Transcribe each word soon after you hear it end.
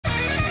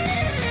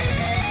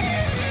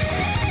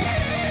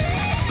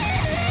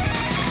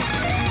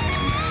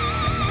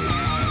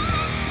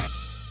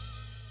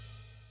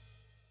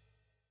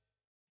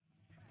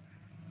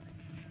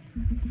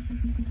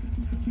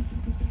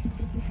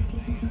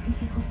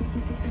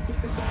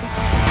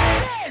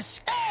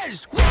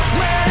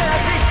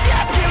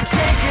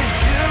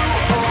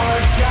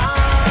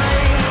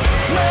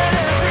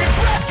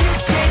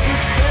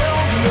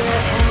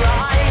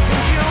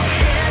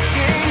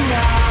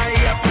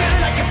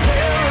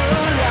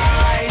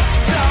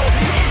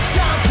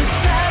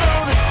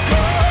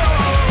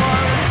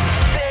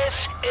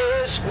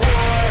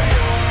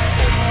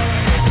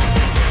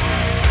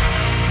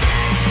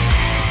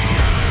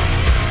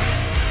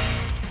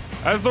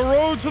As the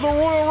road to the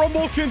Royal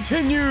Rumble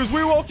continues,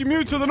 we welcome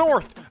you to the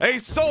north, a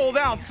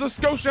sold-out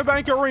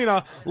Scotiabank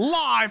Arena,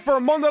 live for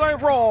Monday Night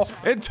Raw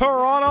in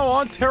Toronto,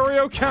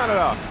 Ontario,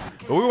 Canada.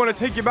 But we want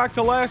to take you back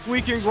to last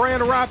week in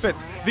Grand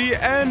Rapids, the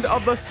end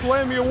of the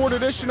Slammy Award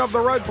edition of the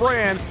Red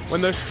Brand,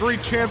 when the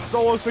Street Champ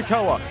Solo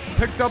Sikoa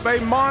picked up a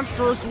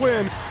monstrous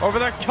win over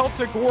the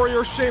Celtic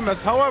Warrior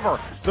Sheamus. However,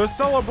 the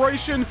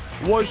celebration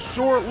was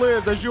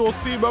short-lived. As you will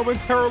see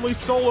momentarily,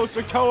 Solo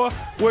Sikoa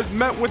was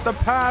met with the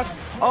past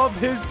of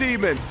his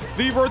demons.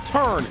 The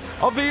return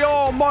of the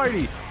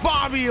almighty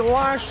Bobby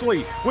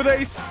Lashley with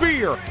a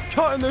spear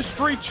cutting the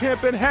Street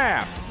Champ in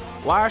half.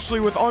 Lashley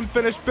with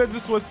unfinished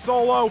business with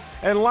Solo,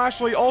 and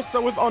Lashley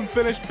also with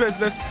unfinished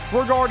business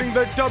regarding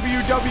the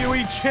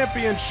WWE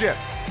Championship.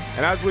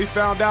 And as we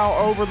found out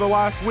over the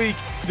last week,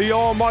 the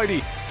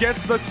Almighty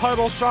gets the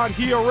title shot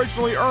he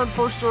originally earned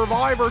for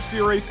Survivor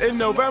Series in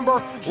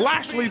November.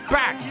 Lashley's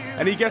back,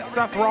 and he gets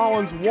Seth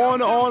Rollins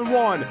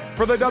one-on-one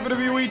for the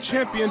WWE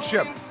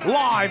Championship,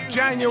 live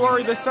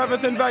January the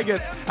 7th in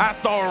Vegas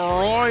at the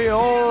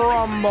Royal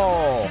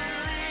Rumble.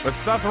 But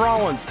Seth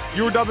Rollins,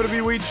 your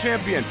WWE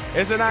Champion,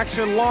 is in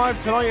action live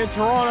tonight in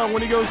Toronto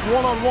when he goes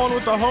one-on-one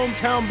with the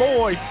hometown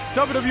boy,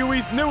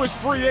 WWE's newest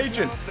free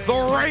agent, the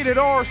Rated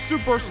R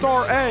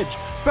Superstar Edge.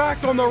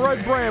 Back on the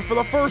Red Brand for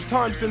the first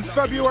time since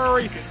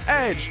February,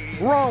 Edge,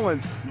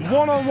 Rollins,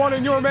 one-on-one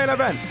in your main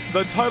event.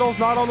 The title's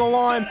not on the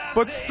line,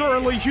 but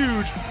certainly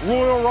huge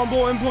Royal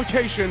Rumble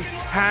implications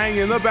hang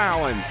in the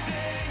balance.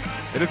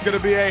 It is going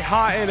to be a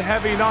hot and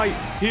heavy night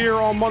here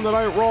on Monday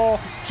Night Raw,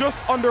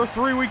 just under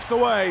 3 weeks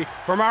away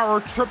from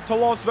our trip to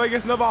Las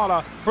Vegas,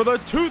 Nevada for the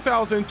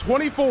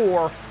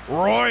 2024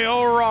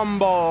 Royal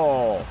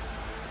Rumble.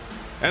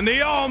 And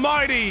the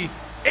Almighty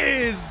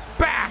is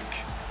back.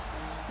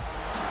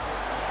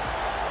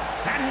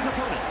 And his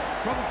opponent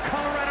from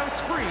Colorado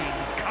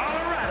Springs,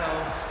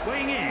 Colorado,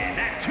 weighing in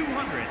at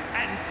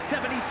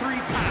 273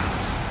 pounds,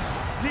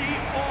 the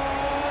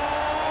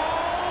almighty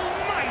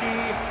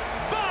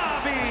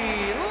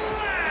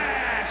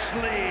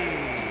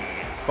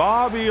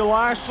Bobby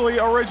Lashley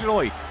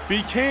originally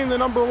became the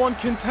 #1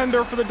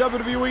 contender for the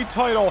WWE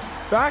title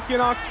back in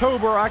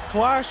October at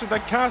Clash at the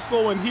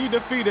Castle when he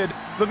defeated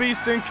the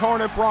Beast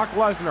Incarnate Brock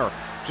Lesnar.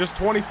 Just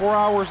 24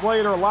 hours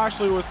later,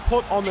 Lashley was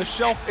put on the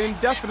shelf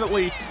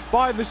indefinitely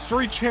by the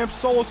Street Champ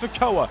Solo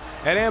Sikoa,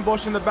 an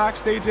ambush in the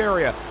backstage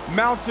area,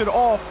 mounted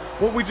off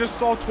what we just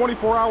saw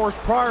 24 hours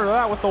prior to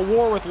that with the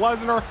war with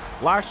Lesnar.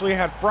 Lashley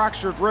had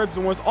fractured ribs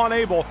and was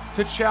unable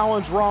to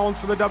challenge Rollins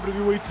for the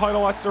WWE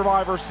title at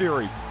Survivor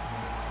Series.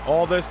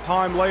 All this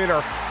time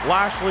later,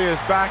 Lashley is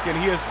back, and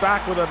he is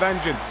back with a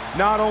vengeance,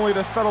 not only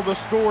to settle the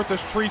score with the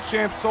Street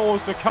Champ Solo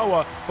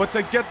Sikoa, but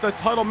to get the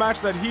title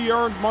match that he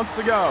earned months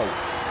ago.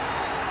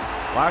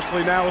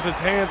 Lashley now with his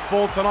hands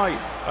full tonight.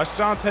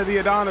 Ashante the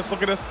Adonis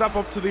looking to step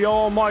up to the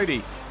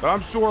Almighty, but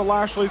I'm sure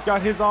Lashley's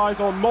got his eyes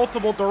on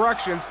multiple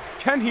directions.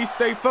 Can he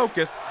stay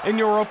focused in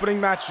your opening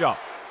matchup?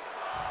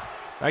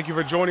 Thank you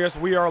for joining us.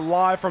 We are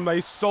live from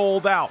a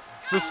sold-out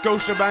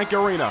Scotiabank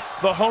Arena,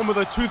 the home of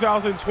the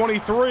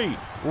 2023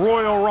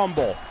 Royal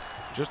Rumble.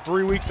 Just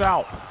 3 weeks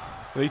out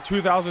for the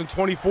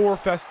 2024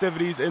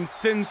 festivities in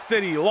Sin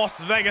City,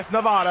 Las Vegas,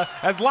 Nevada,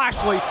 as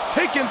Lashley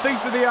taking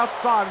things to the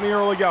outside in the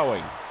early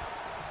going.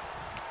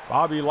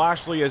 Bobby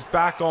Lashley is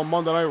back on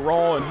Monday Night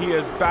Raw, and he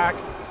is back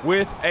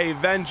with a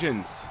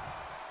vengeance.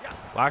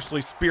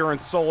 Lashley spearing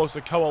Solo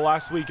Sikoa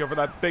last week over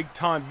that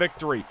big-time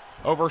victory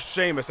over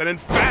Sheamus, an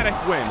emphatic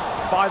win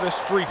by the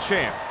Street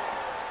Champ.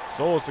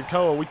 Solo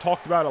Sikoa, we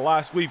talked about it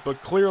last week,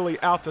 but clearly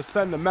out to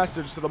send a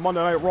message to the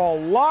Monday Night Raw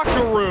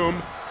locker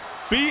room,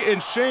 beating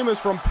Sheamus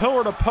from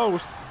pillar to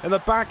post in the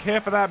back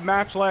half of that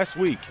match last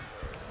week.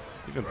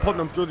 Even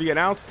putting him through the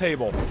announce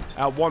table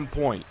at one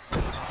point.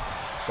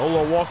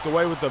 Solo walked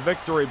away with the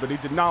victory, but he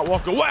did not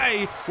walk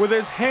away with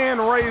his hand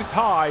raised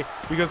high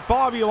because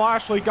Bobby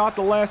Lashley got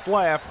the last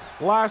laugh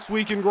last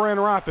week in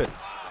Grand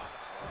Rapids.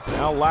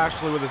 Now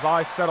Lashley, with his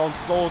eyes set on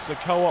Solo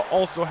Sikoa,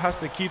 also has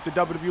to keep the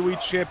WWE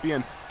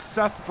Champion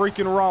Seth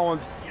freaking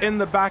Rollins in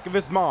the back of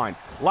his mind.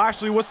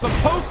 Lashley was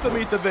supposed to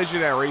meet the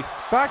Visionary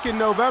back in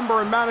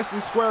November in Madison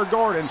Square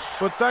Garden,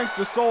 but thanks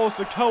to Solo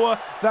Sikoa,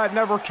 that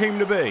never came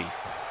to be.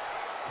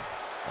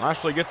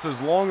 Lashley gets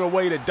his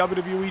long-awaited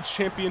WWE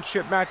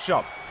Championship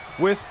matchup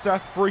with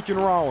Seth freaking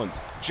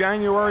Rollins,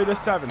 January the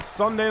 7th,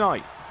 Sunday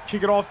night,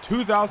 kicking off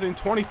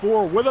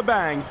 2024 with a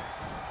bang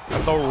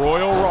at the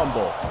Royal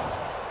Rumble.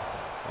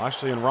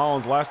 Lashley and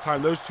Rollins, last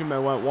time those two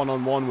men went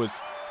one-on-one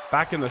was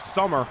back in the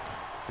summer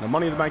in a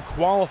Money in the Bank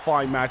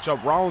qualifying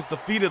matchup. Rollins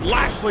defeated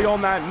Lashley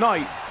on that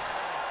night,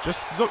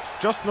 just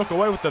snuck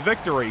away with the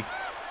victory.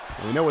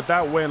 And we know what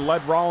that win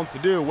led Rollins to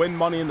do, win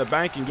Money in the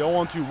Bank and go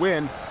on to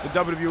win the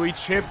WWE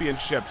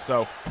Championship.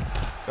 So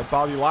got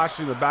Bobby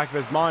Lashley in the back of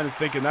his mind and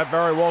thinking that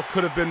very well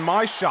could have been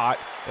my shot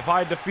if I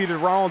had defeated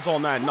Rollins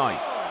on that night.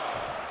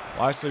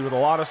 Lashley with a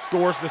lot of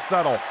scores to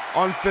settle.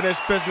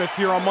 Unfinished business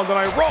here on Monday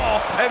Night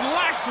Raw, and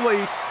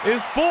Lashley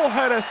is full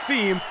head of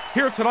steam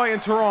here tonight in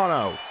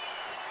Toronto.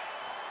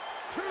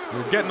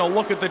 We're getting a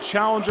look at the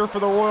challenger for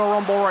the Royal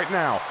Rumble right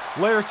now.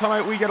 Later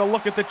tonight, we get a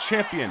look at the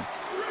champion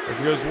as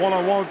he goes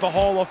one-on-one with the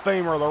Hall of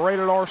Famer, the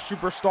Rated R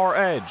superstar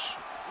Edge.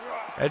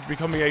 Edge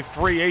becoming a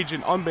free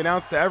agent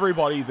unbeknownst to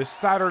everybody this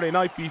Saturday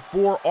night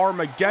before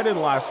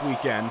Armageddon last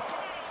weekend.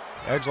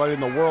 Edge letting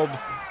the world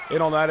in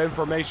on that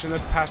information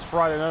this past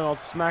Friday night on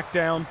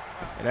SmackDown,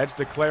 and Edge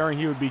declaring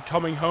he would be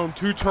coming home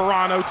to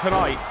Toronto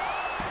tonight.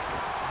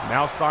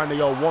 Now signed to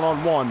go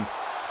one-on-one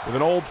with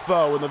an old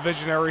foe in the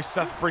visionary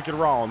Seth freaking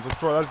Rollins. I'm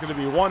sure that's going to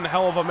be one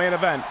hell of a main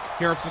event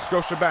here in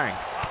Scotiabank.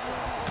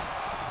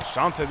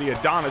 Shante the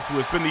Adonis, who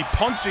has been the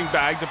punching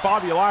bag to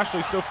Bobby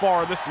Lashley so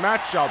far in this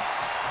matchup,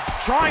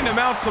 trying to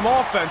mount some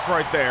offense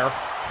right there.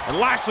 And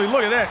Lashley,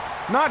 look at this,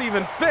 not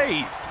even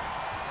phased.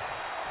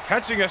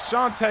 Catching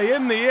Shante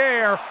in the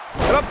air,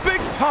 and a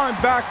big-time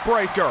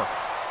backbreaker.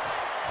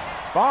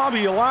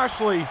 Bobby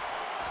Lashley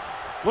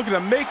looking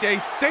to make a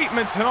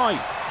statement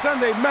tonight.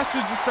 Send a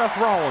message to Seth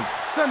Rollins.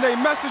 Send a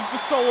message to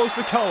Solo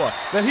Sikoa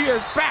that he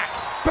is back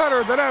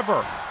better than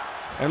ever.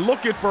 And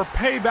looking for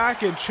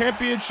payback in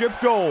championship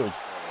gold.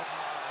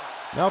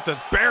 Now with this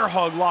bear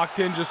hug locked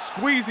in, just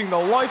squeezing the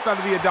life out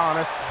of the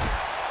Adonis.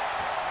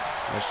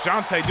 And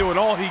Shante doing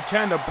all he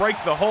can to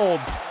break the hold.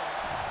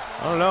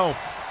 I don't know.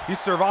 He's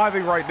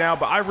surviving right now,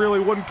 but I really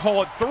wouldn't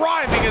call it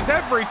thriving, as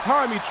every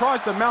time he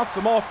tries to mount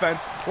some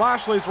offense,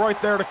 Lashley's right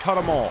there to cut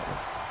him off.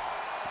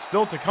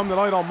 Still to come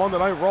tonight on Monday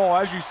Night Raw,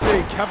 as you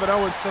see, Kevin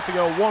Owens set to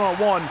go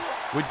one-on-one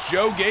with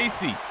Joe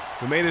Gacy,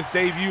 who made his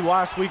debut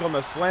last week on the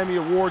Slammy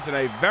Awards in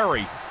a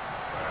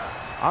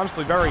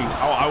honestly very,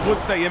 I would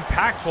say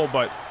impactful,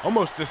 but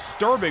almost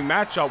disturbing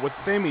matchup with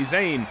Sami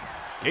Zayn.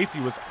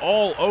 Gacy was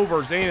all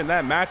over Zayn in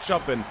that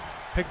matchup and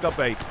picked up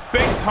a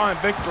big-time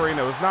victory, and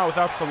it was not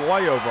without some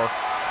layover.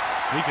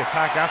 Sneak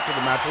attack after the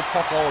match. We'll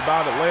talk all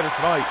about it later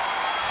tonight.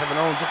 Kevin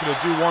Owens looking to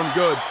do one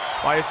good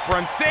by his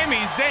friend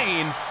Sami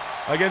Zayn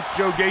against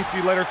Joe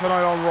Gacy later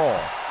tonight on Raw.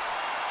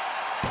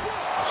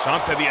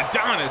 Shante the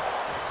Adonis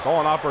saw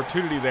an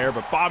opportunity there,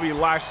 but Bobby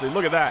Lashley,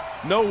 look at that.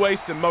 No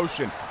wasted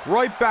motion.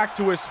 Right back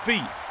to his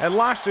feet. And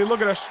Lashley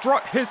looking to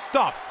strut his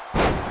stuff.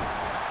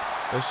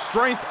 The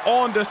strength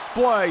on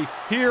display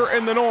here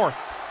in the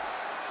North.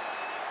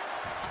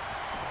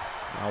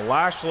 Now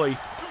Lashley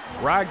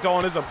ragged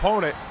on his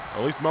opponent,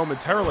 at least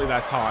momentarily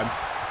that time.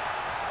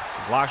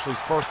 This is Lashley's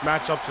first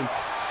matchup since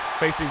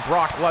facing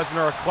Brock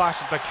Lesnar at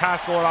Clash at the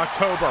Castle in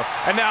October.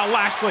 And now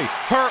Lashley,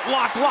 hurt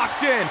lock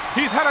locked in.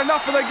 He's had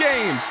enough of the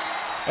games.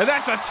 And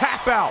that's a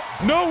tap out.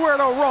 Nowhere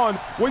to run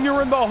when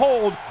you're in the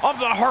hold of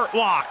the hurt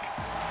lock.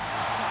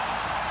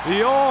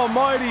 The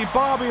almighty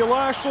Bobby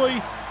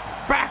Lashley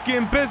back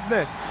in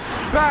business,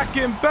 back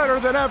in better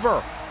than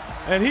ever.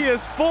 And he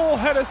is full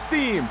head of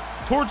steam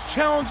towards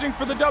challenging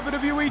for the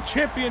WWE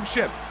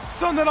Championship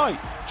Sunday night,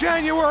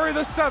 January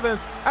the 7th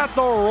at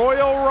the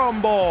Royal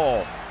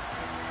Rumble.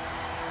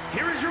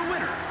 Here is your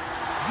winner,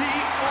 the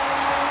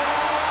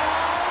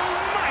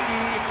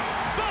almighty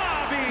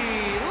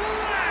Bobby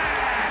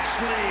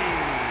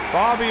Lashley.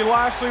 Bobby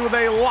Lashley with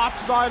a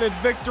lopsided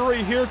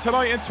victory here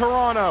tonight in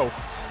Toronto.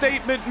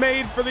 Statement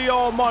made for the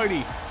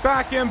almighty,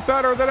 back in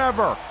better than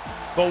ever.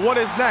 But what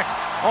is next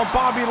on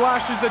Bobby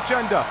Lashley's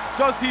agenda?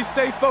 Does he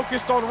stay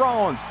focused on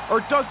Rollins,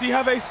 or does he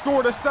have a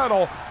score to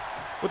settle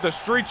with the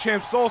street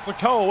champ Solo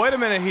Sikoa? Wait a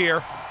minute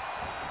here.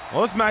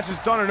 Well, this match is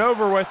done and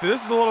over with.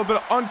 This is a little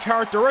bit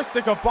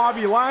uncharacteristic of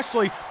Bobby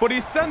Lashley, but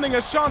he's sending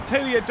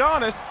Shante the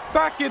Adonis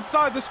back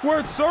inside the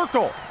squared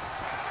circle.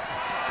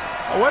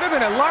 Oh, wait a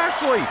minute,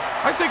 Lashley,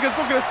 I think is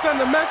looking to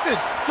send a message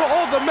to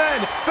all the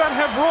men that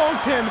have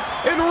wronged him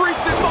in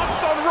recent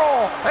months on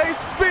Raw. A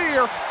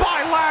spear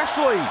by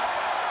Lashley.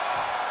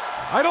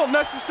 I don't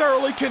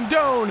necessarily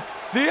condone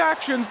the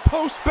actions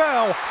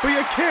post-bell, but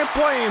you can't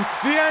blame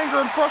the anger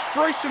and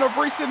frustration of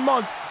recent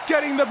months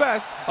getting the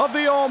best of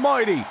the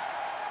almighty.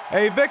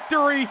 A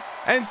victory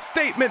and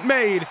statement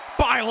made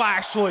by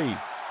Lashley.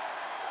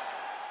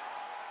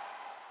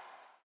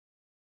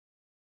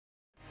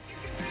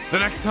 The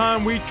next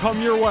time we come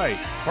your way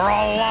for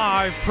a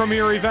live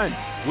premiere event,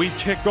 we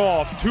kick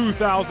off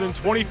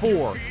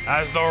 2024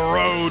 as the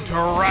road to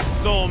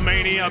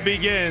WrestleMania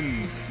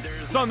begins.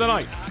 Sunday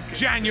night,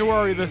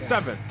 January the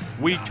 7th,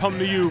 we come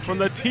to you from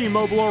the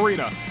T-Mobile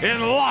Arena in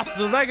Las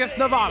Vegas,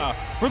 Nevada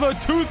for the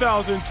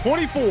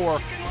 2024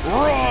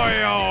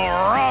 Royal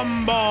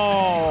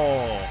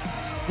Rumble.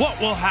 What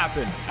will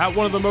happen at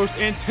one of the most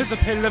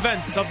anticipated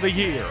events of the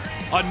year?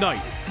 A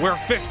night where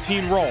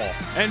 15 Raw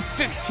and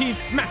 15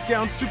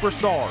 SmackDown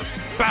superstars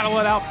battle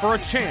it out for a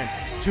chance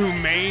to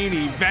main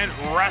event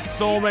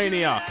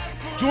WrestleMania.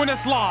 Join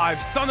us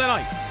live Sunday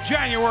night,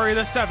 January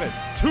the 7th,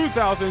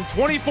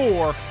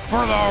 2024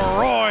 for the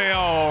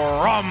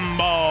Royal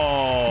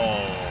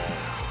Rumble.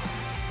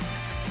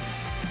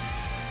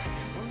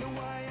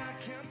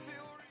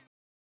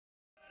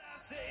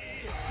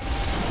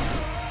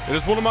 It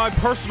is one of my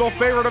personal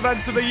favorite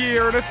events of the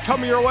year, and it's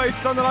coming your way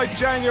Sunday night,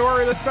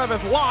 January the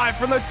 7th, live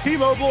from the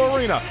T-Mobile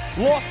Arena,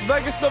 Las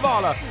Vegas,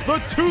 Nevada, the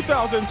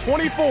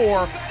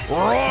 2024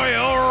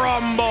 Royal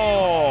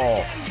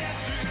Rumble.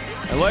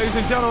 And ladies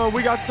and gentlemen,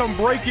 we got some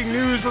breaking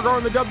news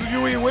regarding the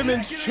WWE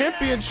Women's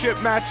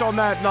Championship match on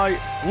that night.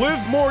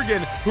 Liv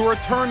Morgan, who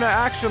returned to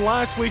action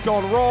last week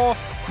on Raw,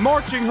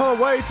 marching her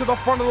way to the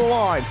front of the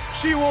line.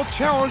 She will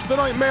challenge the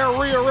Nightmare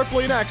Rhea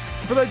Ripley next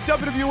for the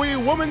WWE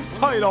Women's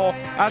title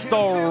at the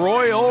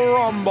Royal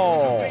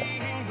Rumble.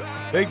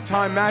 Big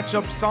time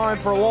matchup signed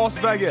for Las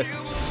Vegas.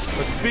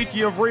 But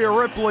speaking of Rhea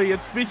Ripley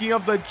and speaking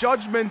of the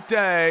Judgment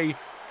Day,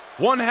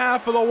 one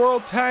half of the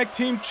World Tag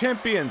Team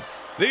Champions,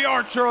 the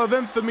Archer of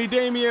Infamy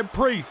Damian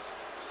Priest,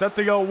 set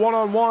to go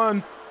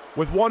one-on-one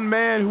with one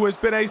man who has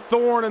been a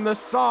thorn in the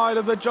side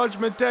of the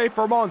Judgment Day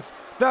for months,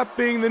 that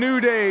being the New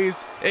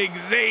Day's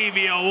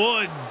Xavier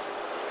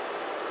Woods.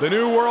 The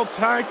new World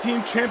Tag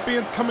Team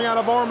Champions coming out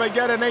of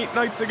Armageddon 8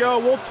 nights ago.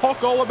 We'll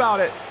talk all about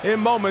it in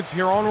moments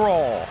here on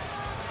Raw.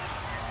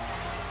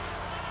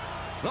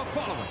 The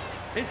following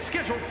is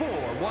scheduled for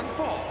one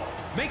fall,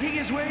 making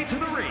his way to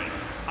the ring,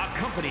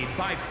 accompanied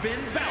by Finn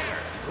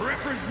Balor,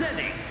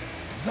 representing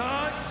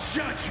the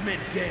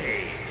Judgment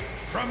Day.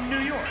 From New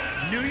York,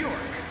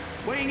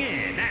 weighing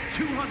in at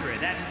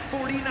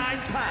 249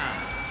 pounds,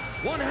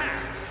 one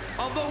half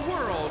of the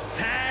World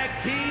Tag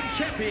Team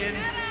Champions,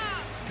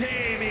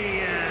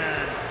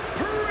 Damian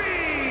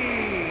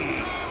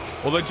Priest.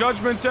 Well, the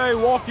Judgment Day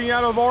walking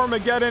out of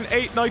Armageddon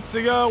 8 nights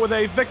ago with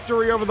a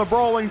victory over the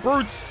Brawling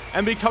Brutes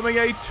and becoming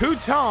a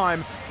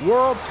two-time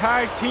World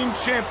Tag Team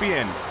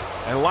Champion.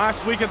 And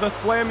last week at the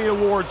Slammy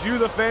Awards, you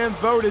the fans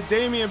voted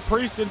Damian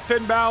Priest and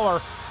Finn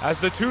Balor as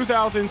the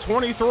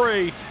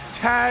 2023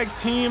 Tag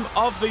Team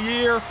of the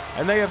Year,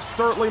 and they have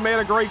certainly made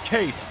a great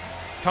case.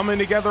 Coming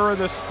together in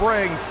the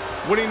spring,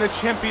 winning the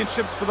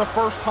championships for the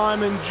first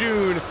time in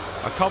June.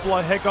 A couple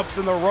of hiccups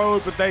in the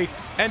road, but they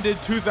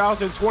ended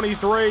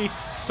 2023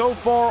 so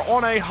far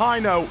on a high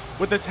note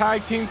with the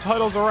tag team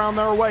titles around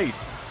their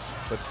waist.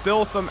 But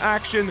still some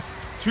action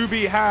to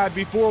be had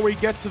before we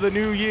get to the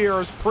new year,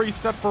 as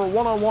Priest set for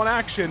one-on-one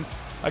action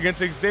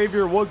against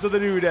Xavier Woods of the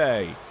New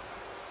Day.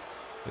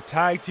 The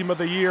Tag Team of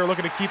the Year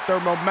looking to keep their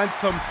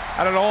momentum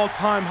at an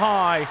all-time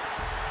high.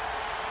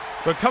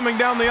 But coming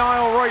down the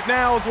aisle right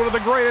now is one of the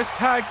greatest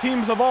tag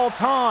teams of all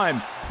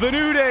time. The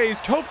New Day's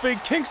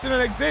Kofi Kingston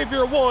and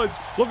Xavier Woods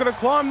looking to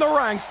climb the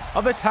ranks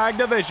of the tag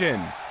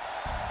division.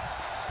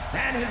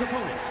 And his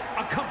opponent,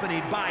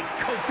 accompanied by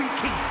Kofi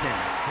Kingston,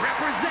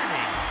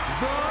 representing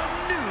the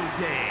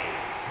New Day.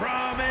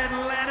 From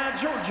Atlanta,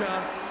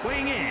 Georgia,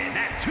 weighing in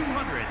at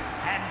 205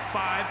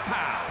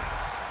 pounds,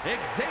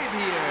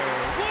 Xavier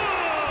Woods.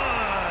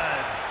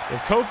 Well,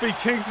 Kofi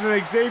Kingston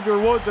and Xavier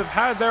Woods have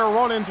had their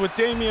run-ins with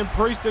Damian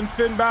Priest and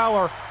Finn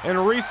Balor in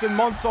recent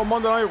months on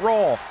Monday Night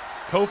Raw.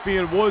 Kofi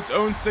and Woods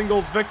own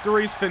singles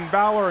victories. Finn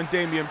Balor and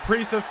Damian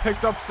Priest have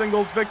picked up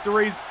singles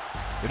victories.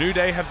 The New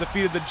Day have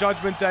defeated the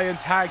Judgment Day in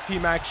tag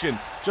team action.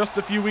 Just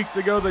a few weeks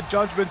ago, the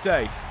Judgment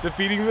Day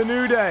defeating the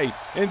New Day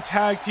in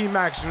tag team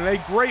action in a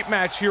great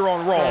match here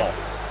on Raw.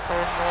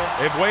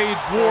 They've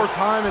waged war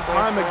time and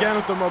time again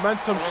with the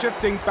momentum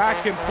shifting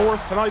back and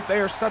forth. Tonight they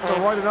are set to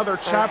write another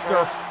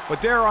chapter,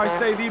 but dare I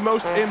say the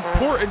most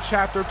important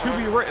chapter to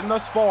be written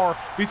thus far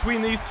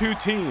between these two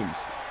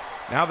teams.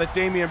 Now that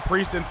Damian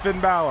Priest and Finn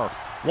Balor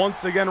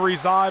once again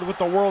reside with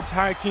the World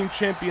Tag Team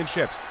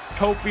Championships,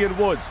 Kofi and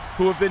Woods,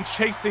 who have been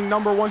chasing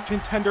 #1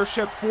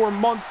 contendership for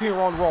months here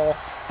on Raw,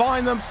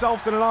 find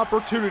themselves in an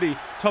opportunity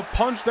to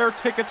punch their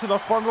ticket to the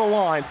front of the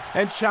line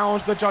and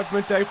challenge the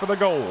Judgment Day for the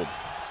gold.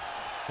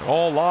 It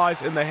all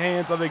lies in the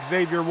hands of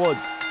Xavier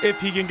Woods if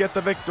he can get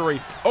the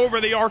victory over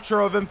the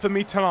Archer of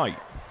Infamy tonight.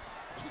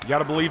 You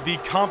gotta believe the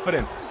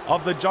confidence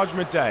of the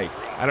Judgment Day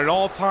at an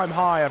all-time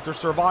high after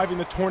surviving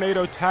the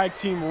Tornado Tag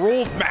Team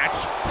Rules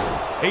match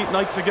 8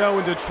 nights ago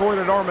in Detroit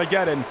at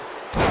Armageddon,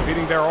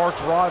 defeating their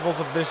arch rivals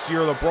of this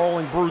year, the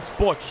Brawling Brutes,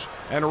 Butch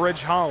and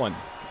Ridge Holland.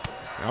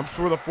 And I'm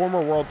sure the former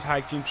World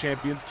Tag Team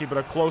Champions keeping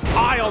a close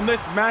eye on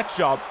this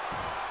matchup,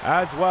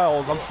 as well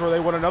as I'm sure they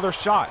want another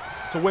shot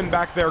to win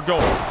back their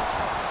gold.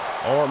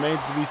 All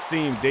remains to be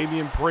seen.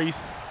 Damian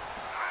Priest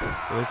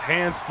with his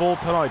hands full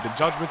tonight. The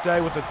Judgment Day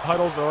with the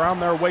titles around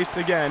their waist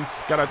again.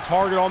 Got a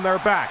target on their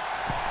back.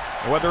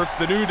 And whether it's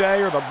the New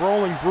Day or the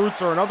Brawling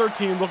Brutes or another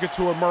team looking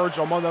to emerge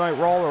on Monday Night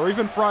Raw or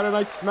even Friday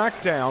Night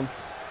SmackDown,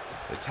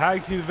 the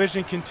tag team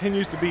division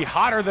continues to be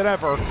hotter than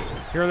ever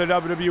here in the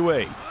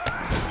WWE.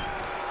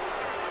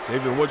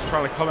 Xavier Woods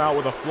trying to come out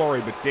with a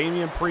flurry, but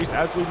Damian Priest,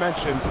 as we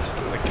mentioned,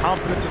 the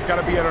confidence has got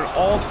to be at an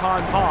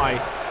all-time high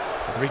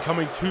after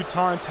becoming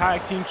two-time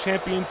tag team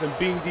champions and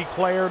being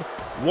declared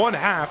one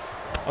half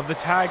of the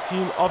Tag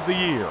Team of the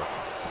Year.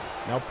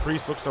 Now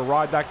Priest looks to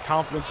ride that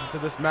confidence into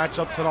this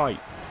matchup tonight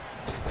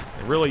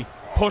and really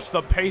push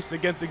the pace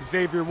against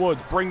Xavier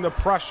Woods, bring the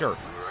pressure.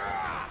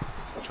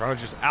 Trying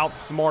to just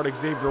outsmart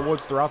Xavier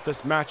Woods throughout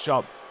this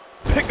matchup,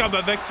 pick up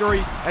a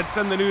victory, and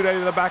send the New Day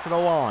to the back of the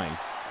line.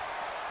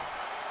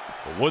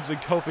 But Woods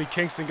and Kofi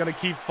Kingston going to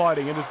keep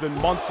fighting. It has been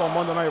months on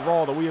Monday Night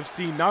Raw that we have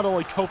seen not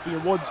only Kofi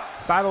and Woods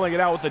battling it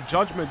out with the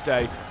Judgment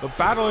Day, but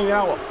battling it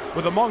out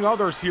with, among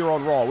others, here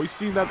on Raw. We've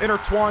seen them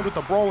intertwined with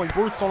the Brawling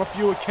Brutes on a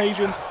few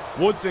occasions.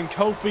 Woods and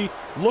Kofi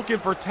looking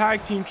for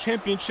Tag Team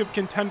Championship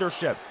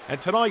contendership. And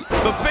tonight,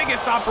 the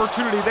biggest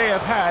opportunity they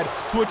have had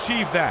to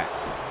achieve that.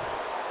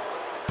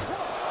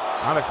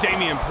 Not if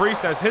Damian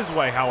Priest has his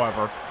way,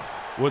 however.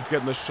 Woods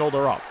getting the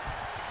shoulder up.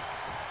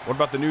 What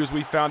about the news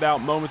we found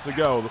out moments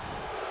ago?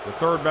 The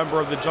third member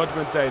of the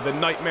Judgment Day, the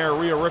Nightmare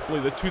Rhea Ripley,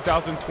 the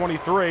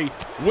 2023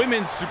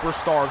 Women's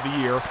Superstar of the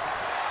Year,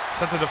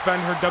 set to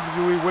defend her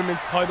WWE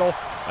Women's title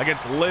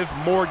against Liv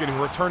Morgan,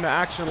 who returned to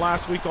action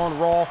last week on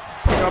Raw,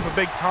 picking up a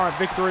big-time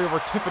victory over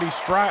Tiffany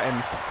Stratton.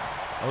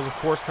 That was, of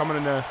course, coming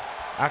into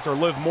after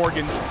Liv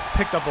Morgan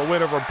picked up a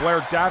win over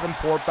Blair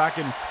Davenport back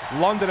in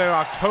London in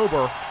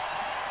October.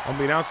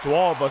 Unbeknownst to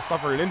all of us,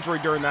 suffered an injury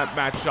during that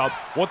matchup.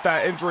 What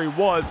that injury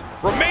was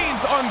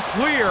remains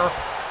unclear,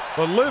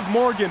 but Liv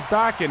Morgan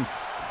back and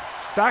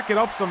stacking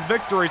up some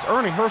victories,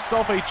 earning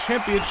herself a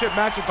championship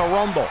match at the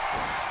Rumble.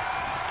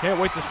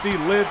 Can't wait to see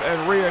Liv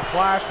and Rhea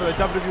clash for the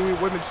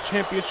WWE Women's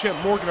Championship.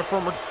 Morgan, a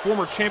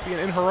former champion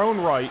in her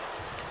own right.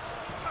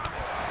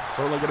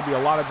 Certainly going to be a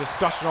lot of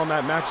discussion on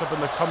that matchup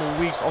in the coming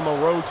weeks on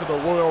the road to the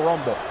Royal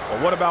Rumble.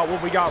 But what about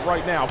what we got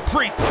right now?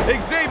 Priest,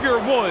 Xavier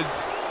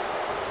Woods.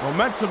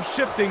 Momentum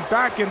shifting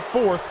back and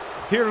forth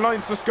here tonight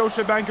in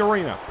Scotiabank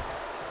Arena.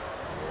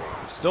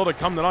 Still to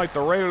come tonight,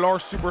 the Rated R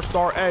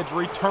Superstar Edge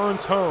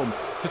returns home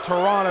to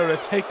Toronto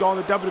to take on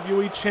the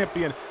WWE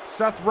Champion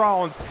Seth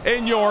Rollins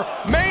in your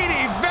main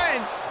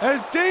event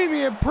as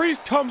Damian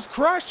Priest comes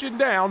crashing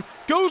down,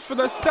 goes for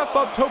the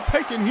step-up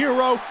toe-picking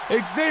hero.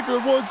 Xavier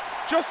Woods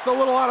just a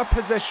little out of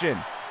position.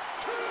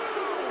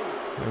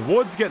 And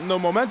Woods getting the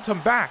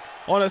momentum back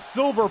on a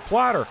silver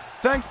platter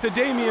thanks to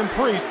Damian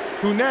Priest,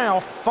 who now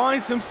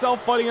finds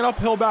himself fighting an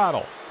uphill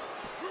battle.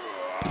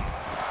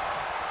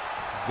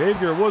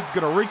 Xavier Woods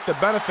going to reap the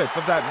benefits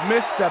of that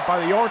misstep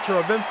by the Archer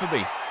of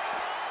Infamy.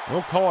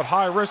 We'll call it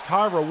high risk,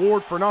 high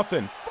reward for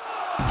nothing.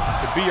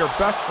 Could be your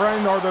best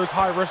friend are those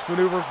high risk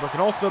maneuvers, but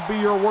can also be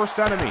your worst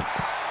enemy.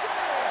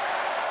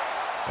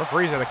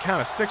 Referee's at a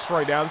count of 6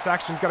 right now. This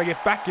action's got to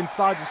get back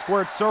inside the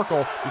squared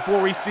circle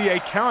before we see a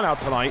count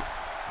out tonight.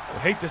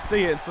 Would hate to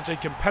see it in such a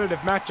competitive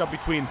matchup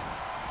between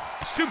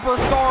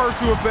superstars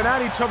who have been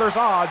at each other's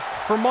odds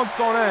for months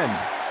on end.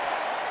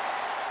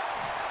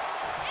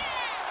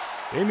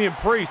 Damian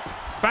Priest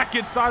back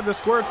inside the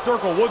squared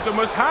circle. Woods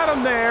almost had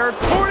him there.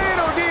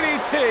 Tornado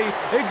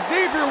DDT.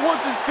 Xavier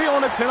Woods is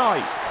feeling it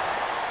tonight.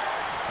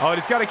 Oh,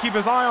 he's got to keep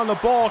his eye on the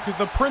ball because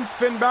the Prince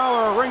Finn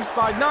Balor at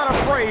ringside not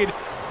afraid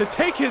to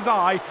take his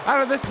eye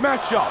out of this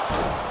matchup.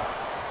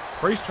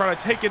 Priest trying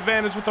to take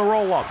advantage with the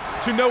roll-up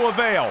to no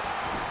avail.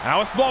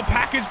 Now a small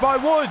package by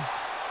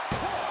Woods.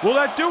 Will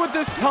that do it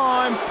this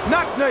time?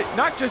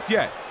 Not just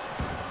yet.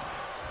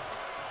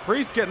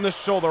 Priest getting the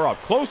shoulder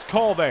up. Close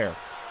call there.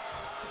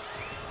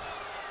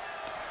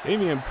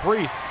 Damian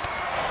Priest.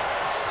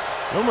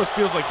 It almost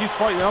feels like he's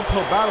fighting an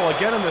uphill battle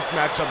again in this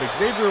matchup.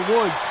 Xavier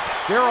Woods,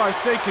 dare I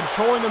say,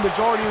 controlling the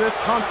majority of this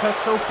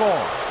contest so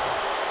far.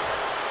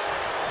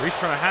 Priest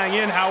trying to hang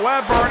in,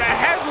 however, and a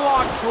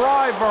headlock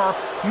driver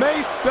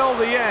may spell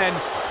the end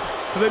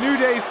for the New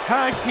Day's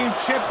Tag Team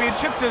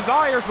Championship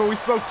desires, but we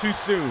spoke too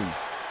soon.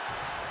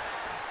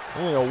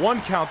 Only a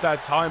 1 count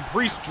that time.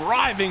 Priest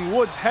driving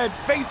Woods' head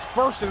face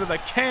first into the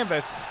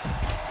canvas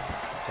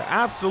to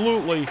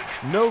absolutely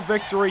no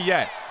victory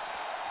yet.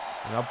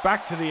 Now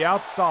back to the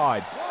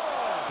outside.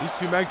 These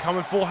two men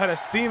coming full head of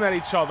steam at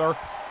each other.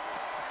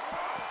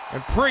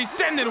 And Priest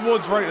sending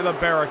Woods right to the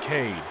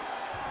barricade.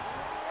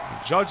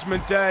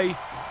 Judgment Day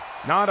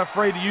not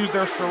afraid to use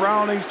their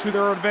surroundings to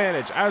their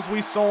advantage, as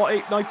we saw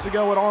 8 nights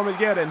ago at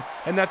Armageddon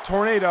in that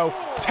Tornado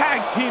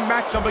tag team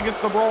matchup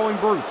against the Brawling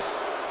Brutes.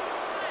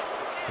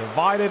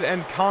 Divided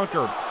and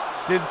conquered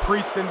did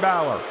Priest and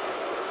Balor.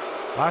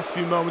 Last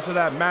few moments of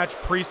that match,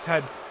 Priest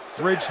had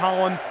Ridge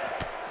Holland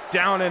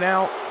down and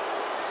out.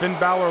 Finn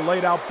Balor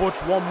laid out Butch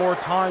one more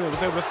time and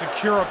was able to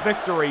secure a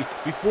victory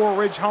before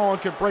Ridge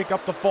Holland could break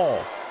up the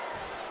fall.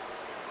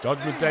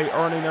 Judgment Day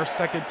earning their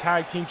second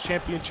Tag Team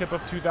Championship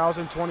of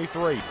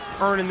 2023,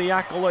 earning the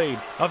accolade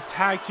of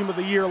Tag Team of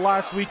the Year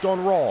last week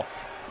on Raw.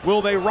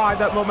 Will they ride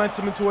that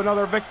momentum into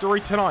another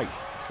victory tonight?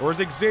 Or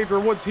is Xavier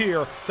Woods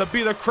here to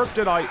be the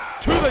kryptonite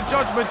to the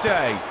Judgment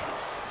Day?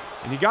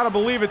 And you gotta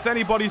believe it's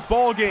anybody's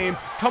ball game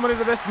coming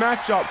into this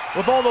matchup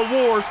with all the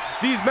wars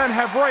these men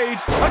have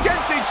raged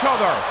against each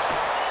other.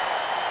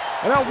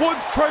 And now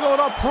Woods cradling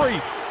up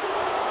Priest,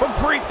 but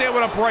Priest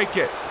able to break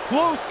it.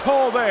 Close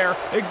call there.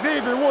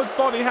 Xavier Woods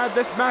thought he had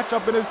this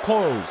matchup in his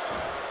clothes.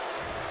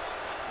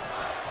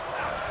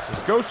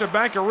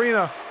 Scotiabank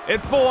Arena in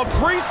full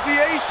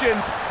appreciation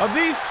of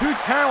these two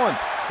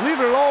talents,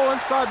 leaving it all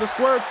inside the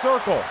squared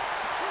circle.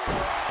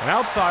 And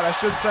outside, I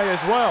should say,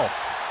 as well.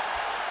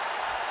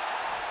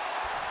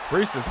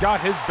 Priest has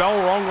got his bell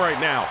rung right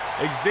now.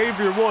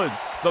 Xavier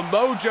Woods, the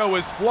mojo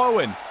is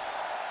flowing.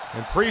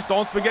 And Priest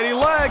on spaghetti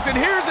legs, and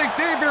here's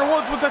Xavier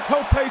Woods with the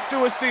tope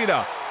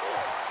suicida.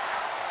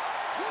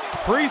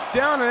 Priest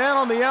down and out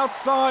on the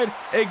outside.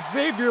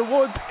 Xavier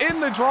Woods in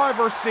the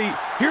driver's seat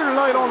here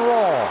tonight on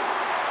Raw.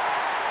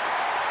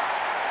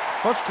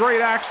 Such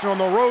great action on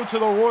the road to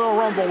the Royal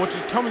Rumble, which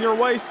is coming your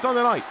way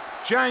Sunday night,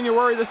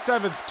 January the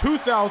 7th,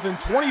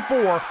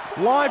 2024,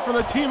 live from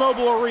the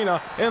T-Mobile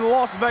Arena in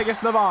Las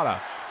Vegas,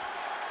 Nevada.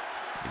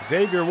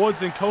 Xavier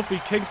Woods and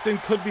Kofi Kingston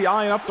could be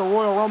eyeing up the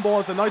Royal Rumble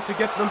as a night to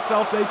get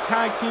themselves a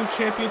tag team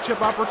championship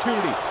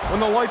opportunity. When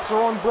the lights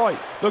are on bright,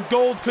 the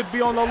gold could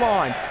be on the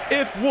line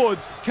if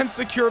Woods can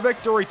secure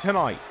victory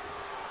tonight.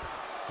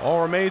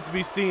 All remains to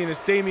be seen is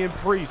Damian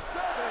Priest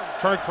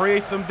trying to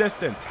create some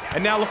distance,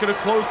 and now looking to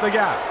close the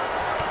gap.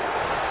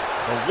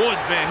 The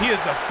Woods, man, he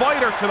is a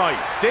fighter tonight.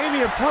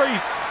 Damian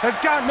Priest has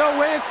got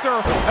no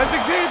answer as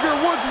Xavier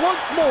Woods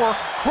once more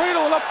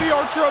cradling up the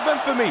Archer of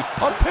Infamy.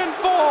 A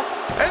pinfall,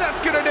 and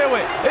that's gonna do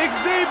it.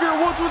 Xavier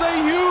Woods with a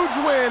huge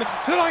win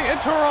tonight in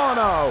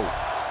Toronto.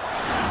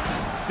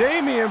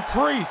 Damian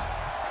Priest,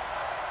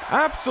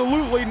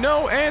 absolutely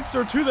no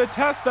answer to the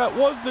test that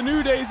was the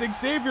New Day's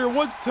Xavier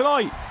Woods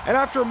tonight. And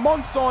after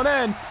months on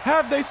end,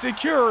 have they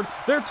secured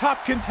their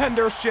top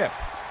contendership?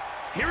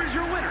 Here is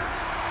your winner,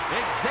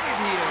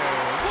 Xavier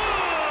Woods!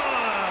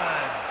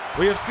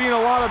 We have seen a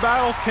lot of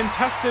battles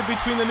contested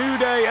between the New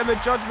Day and the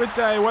Judgment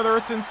Day, whether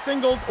it's in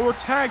singles or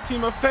tag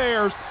team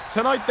affairs.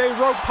 Tonight they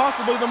wrote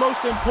possibly the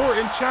most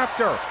important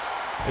chapter.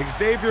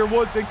 Xavier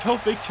Woods and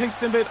Kofi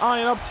Kingston been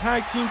eyeing up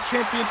tag team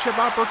championship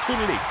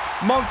opportunity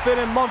month in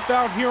and month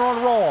out here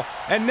on Raw.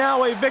 And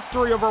now a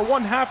victory over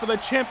one half of the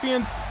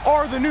champions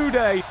are the New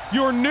Day,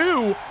 your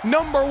new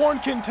 #1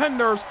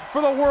 contenders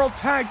for the World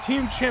Tag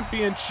Team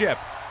Championship.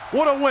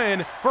 What a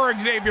win for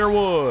Xavier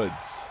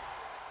Woods.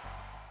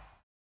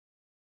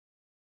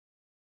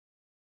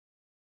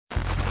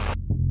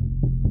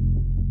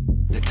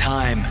 The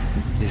time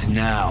is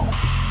now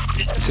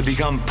to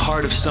become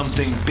part of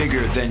something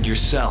bigger than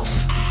yourself.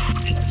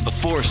 A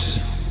force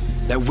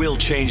that will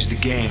change the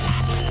game.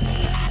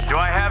 Do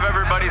I have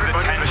everybody's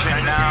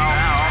attention now?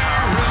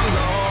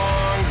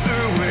 Along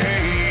the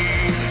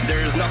way,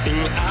 there's nothing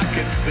I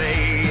could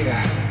say,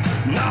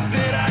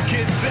 nothing I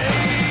could say,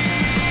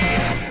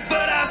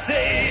 but I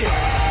say,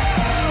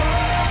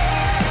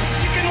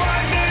 you can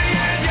wipe the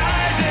years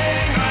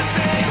hiding, I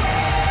say,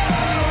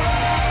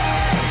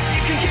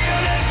 you can kill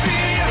the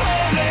fear you're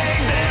holding,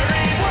 there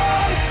is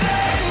one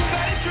thing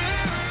that is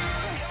true.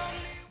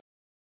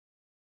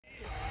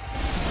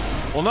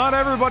 Well, not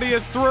everybody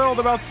is thrilled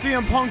about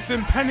CM Punk's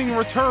impending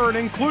return,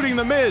 including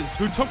The Miz,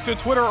 who took to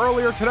Twitter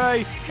earlier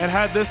today and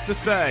had this to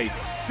say.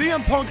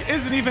 CM Punk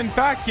isn't even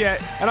back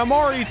yet, and I'm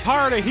already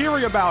tired of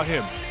hearing about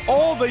him.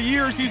 All the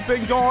years he's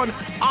been gone,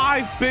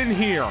 I've been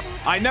here.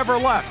 I never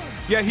left,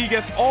 yet he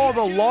gets all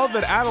the love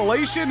and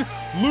adulation,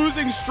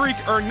 losing streak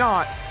or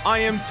not. I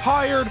am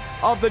tired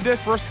of the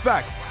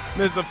disrespect.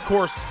 Miz, of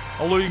course,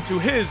 alluding to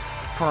his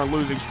current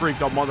losing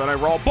streak on Monday Night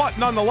Raw, but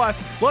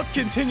nonetheless, let's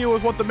continue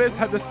with what The Miz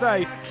had to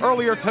say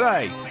earlier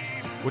today,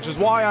 which is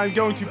why I'm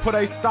going to put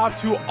a stop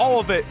to all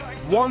of it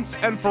once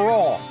and for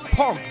all.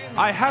 Punk,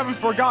 I haven't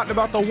forgotten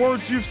about the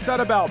words you've said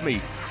about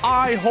me.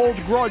 I hold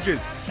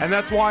grudges, and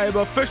that's why I'm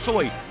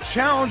officially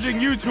challenging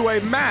you to a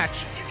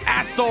match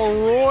at the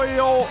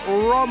Royal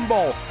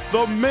Rumble.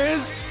 The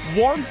Miz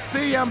won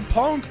CM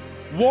Punk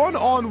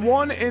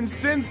one-on-one in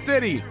Sin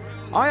City.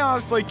 I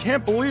honestly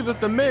can't believe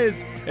that The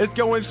Miz is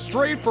going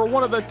straight for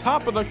one of the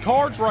top of the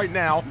cards right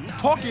now,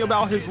 talking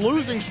about his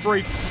losing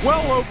streak.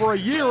 Well over a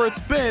year it's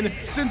been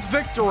since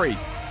victory.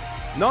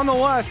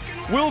 Nonetheless,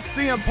 will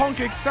CM Punk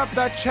accept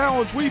that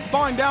challenge? We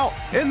find out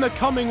in the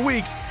coming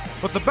weeks.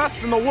 But the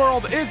best in the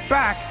world is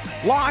back,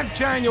 live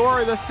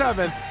January the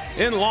 7th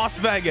in Las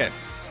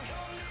Vegas.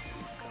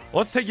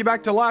 Let's take you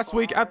back to last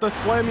week at the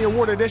Slammy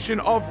Award edition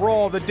of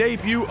Raw, the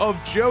debut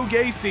of Joe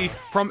Gacy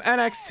from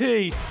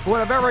NXT, who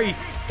had a very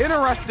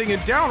interesting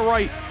and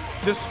downright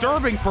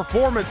disturbing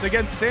performance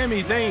against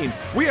Sami Zayn.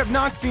 We have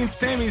not seen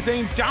Sami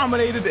Zayn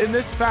dominated in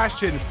this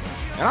fashion,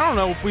 and I don't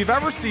know if we've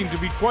ever seen, to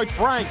be quite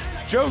frank.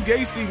 Joe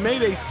Gacy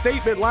made a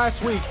statement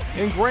last week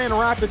in Grand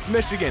Rapids,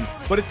 Michigan,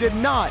 but it did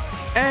not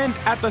end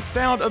at the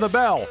sound of the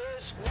bell.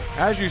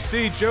 As you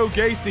see, Joe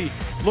Gacy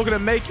looking to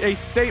make a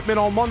statement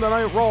on Monday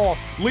Night Raw,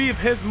 leave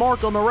his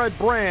mark on the red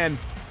brand.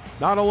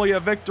 Not only a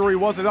victory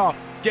was enough,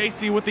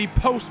 Gacy with the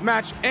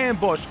post-match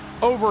ambush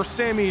over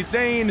Sami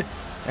Zayn,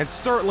 and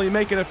certainly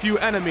making a few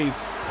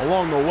enemies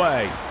along the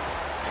way.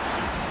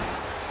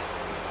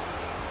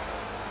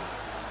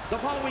 The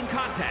following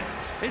contest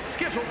is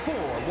scheduled for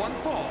one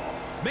fall.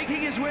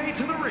 Making his way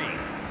to the ring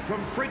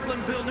from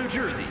Franklinville, New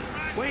Jersey,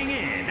 weighing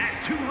in at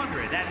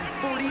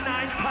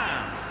 249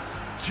 pounds,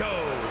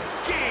 Joe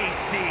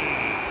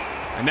Gacy.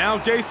 And now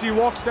Gacy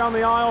walks down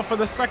the aisle for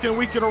the second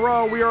week in a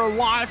row. We are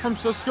live from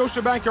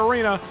Scotiabank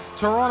Arena,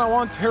 Toronto,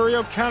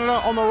 Ontario,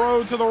 Canada, on the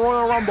road to the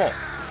Royal Rumble.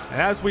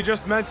 And as we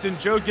just mentioned,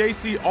 Joe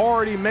Gacy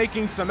already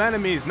making some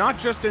enemies, not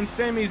just in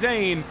Sami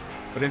Zayn,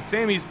 but in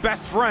Sami's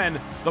best friend,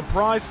 the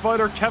prize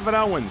fighter Kevin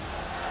Owens.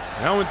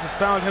 Owens has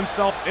found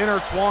himself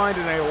intertwined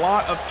in a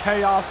lot of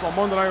chaos on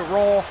Monday Night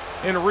Raw.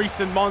 In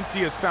recent months,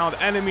 he has found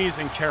enemies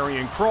in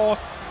Karrion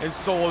Kross and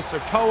Solo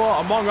Sikoa,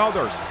 among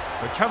others.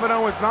 But Kevin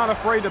Owens not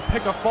afraid to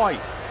pick a fight.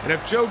 And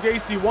if Joe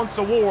Gacy wants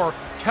a war,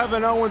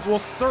 Kevin Owens will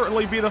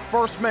certainly be the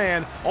first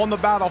man on the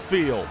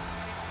battlefield.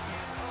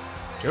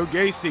 Joe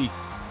Gacy,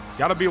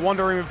 gotta be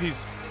wondering if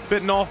he's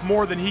bitten off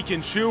more than he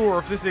can chew, or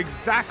if this is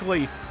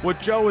exactly what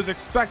Joe is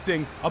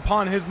expecting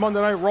upon his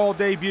Monday Night Raw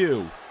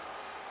debut.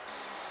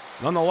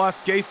 Nonetheless,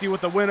 Gacy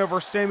with the win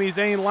over Sami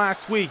Zayn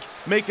last week,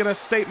 making a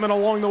statement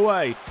along the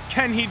way.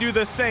 Can he do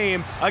the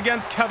same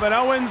against Kevin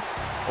Owens?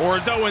 Or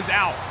is Owens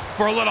out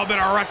for a little bit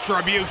of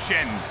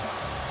retribution?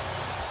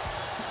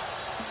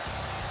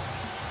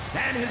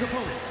 And his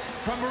opponent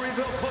from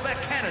Marieville,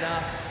 Quebec,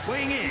 Canada,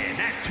 weighing in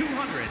at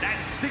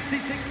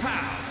 266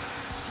 pounds,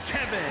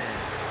 Kevin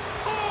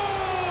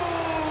Owens!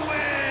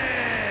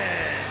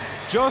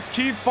 Just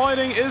keep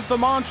fighting is the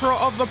mantra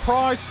of the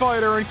prize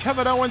fighter, and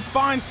Kevin Owens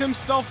finds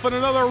himself in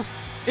another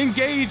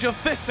engage of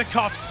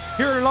fisticuffs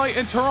here tonight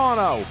in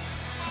Toronto.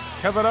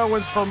 Kevin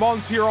Owens for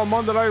months here on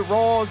Monday Night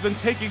Raw has been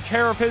taking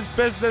care of his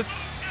business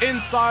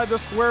inside the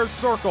squared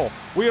circle.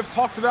 We have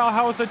talked about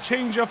how it's a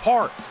change of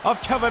heart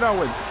of Kevin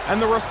Owens,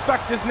 and the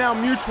respect is now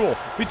mutual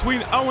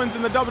between Owens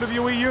and the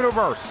WWE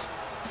Universe.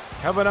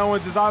 Kevin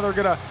Owens is either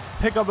going to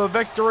pick up a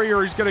victory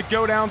or he's going to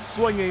go down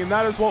swinging, and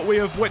that is what we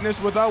have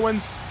witnessed with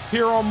Owens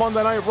here on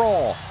Monday Night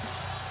Raw.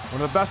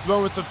 One of the best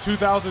moments of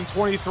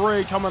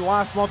 2023 coming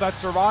last month at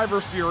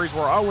Survivor Series,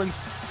 where Owens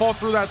fought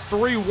through that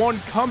 3-1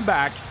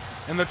 comeback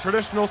in the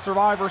traditional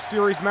Survivor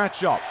Series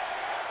matchup.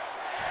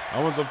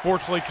 Owens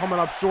unfortunately coming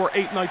up short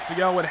 8 nights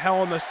ago in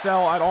Hell in the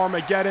Cell at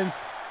Armageddon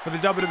for the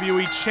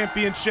WWE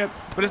Championship,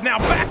 but is now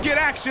back in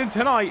action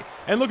tonight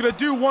and looking to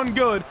do one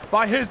good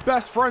by his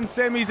best friend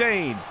Sami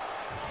Zayn.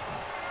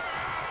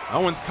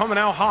 Owens coming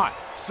out hot,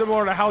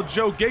 similar to how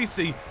Joe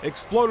Gacy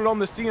exploded on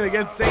the scene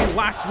against Zayn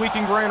last week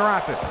in Grand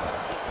Rapids.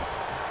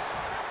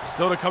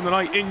 Still to come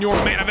tonight in your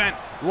main event,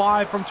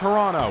 live from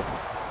Toronto.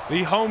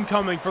 The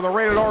homecoming for the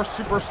Rated R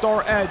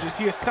Superstar Edge as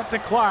he is set to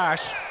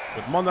clash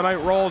with Monday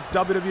Night Raw's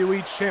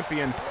WWE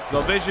Champion,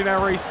 the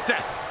visionary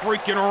Seth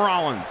freaking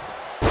Rollins.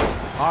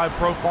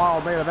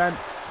 High-profile main event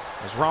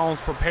as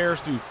Rollins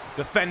prepares to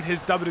defend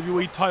his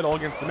WWE title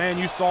against the man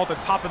you saw at the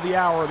top of the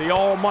hour, the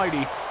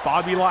almighty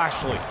Bobby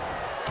Lashley.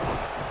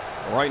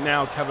 Right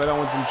now, Kevin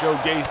Owens and Joe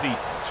Gacy,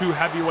 two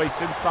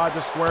heavyweights inside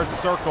the squared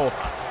circle.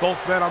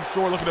 Both men, I'm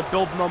sure, looking to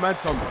build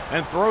momentum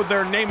and throw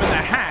their name in the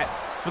hat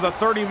for the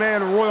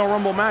 30-man Royal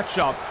Rumble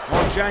matchup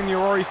on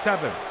January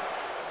 7th.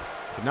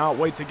 Cannot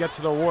wait to get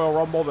to the Royal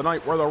Rumble, the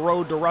night where the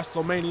road to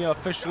WrestleMania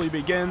officially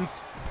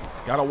begins.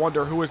 Gotta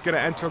wonder who is going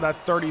to enter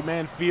that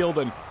 30-man field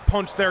and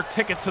punch their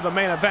ticket to the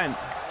main event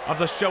of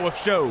the show of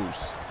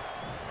shows.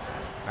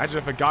 Imagine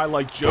if a guy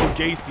like Joe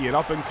Gacy, an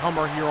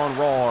up-and-comer here on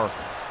Raw, or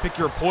pick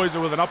your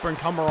poison with an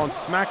up-and-comer on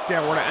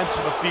SmackDown, were to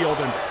enter the field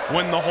and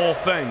win the whole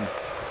thing.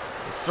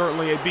 It'd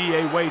certainly be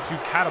a way to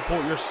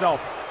catapult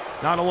yourself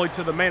not only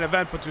to the main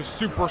event, but to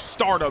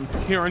superstardom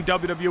here in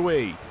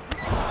WWE.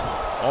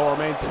 All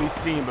remains to be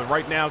seen, but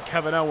right now,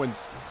 Kevin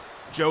Owens,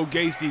 Joe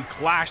Gacy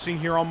clashing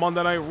here on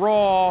Monday Night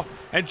Raw,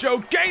 and Joe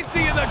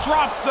Gacy in the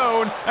drop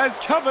zone as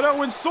Kevin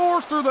Owens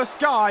soars through the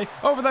sky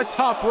over the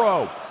top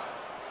rope.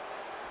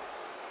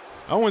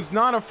 Owens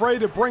not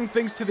afraid to bring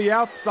things to the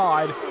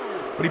outside,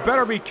 but he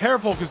better be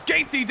careful because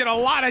Gacy did a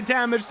lot of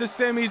damage to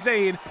Sami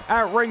Zayn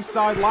at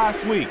ringside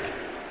last week.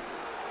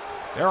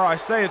 Dare I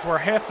say, it's where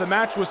half the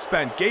match was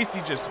spent.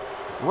 Gacy just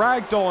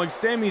ragdolling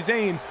Sami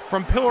Zayn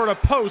from pillar to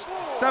post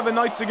 7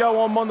 nights ago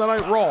on Monday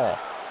Night Raw.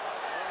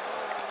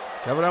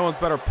 Kevin Owens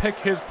better pick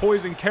his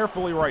poison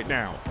carefully right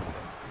now.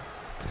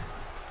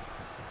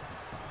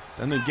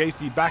 Sending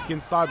Gacy back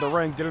inside the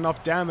ring, did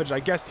enough damage I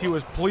guess he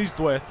was pleased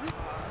with.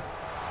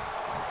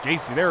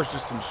 Gacy, there's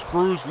just some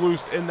screws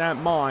loose in that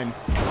mind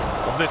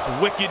of this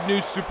wicked new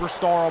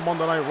superstar on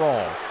Monday Night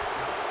Raw.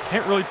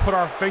 Can't really put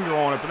our finger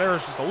on it, but there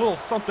is just a little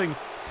something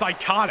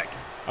psychotic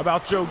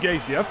about Joe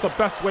Gacy. That's the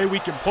best way we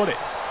can put it.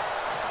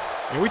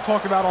 And we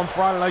talked about on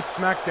Friday Night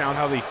SmackDown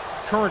how the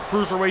current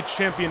Cruiserweight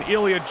Champion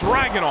Ilya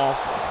Dragunov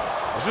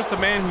is just a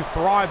man who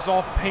thrives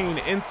off pain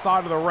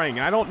inside of the ring.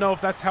 And I don't know if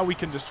that's how we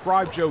can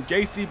describe Joe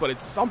Gacy, but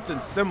it's something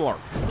similar.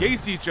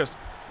 Gacy's just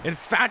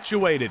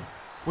infatuated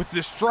with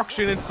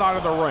destruction inside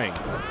of the ring.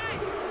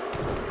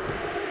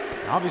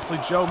 Obviously,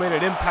 Joe made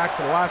an impact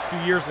for the last few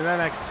years in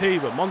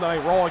NXT, but Monday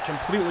Night Raw, a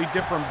completely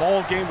different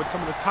ball game with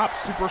some of the top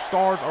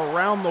superstars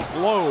around the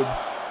globe.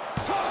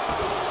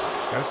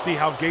 Gotta see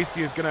how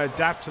Gacy is gonna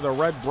adapt to the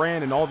red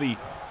brand and all the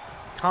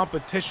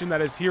competition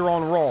that is here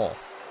on Raw.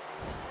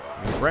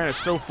 And granted,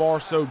 so far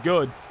so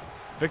good.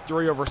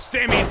 Victory over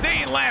Sami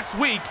Zayn last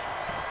week,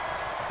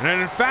 and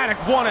an emphatic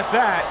one at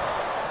that.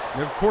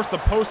 And of course, the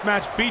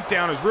post-match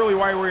beatdown is really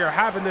why we are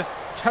having this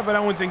Kevin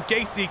Owens and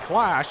Gacy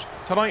clash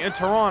tonight in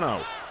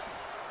Toronto.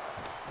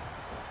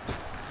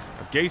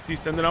 Gacy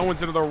sending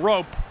Owens into the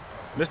rope.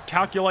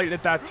 Miscalculated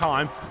at that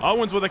time.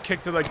 Owens with a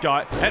kick to the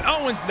gut. And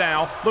Owens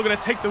now looking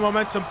to take the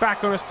momentum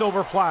back on a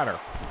silver platter.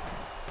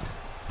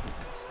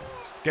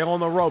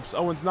 Scaling the ropes.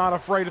 Owens not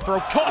afraid to throw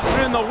caution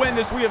in the wind,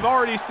 as we have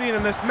already seen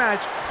in this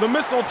match. The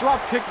missile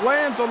drop kick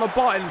lands on the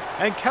button,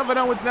 and Kevin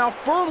Owens now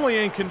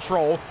firmly in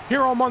control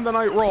here on Monday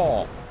Night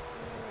Raw.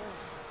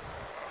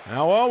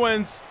 Now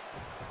Owens,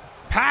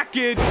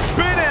 package,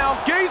 spin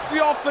out, Gacy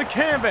off the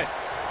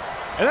canvas.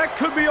 And that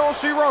could be all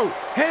she wrote.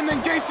 Handing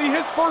Gacy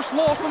his first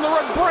loss on the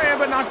red brand,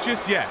 but not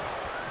just yet.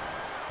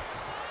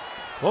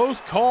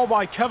 Close call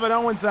by Kevin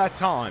Owens that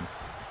time.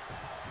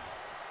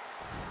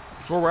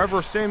 I'm sure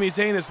wherever Sami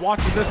Zayn is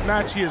watching this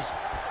match, he is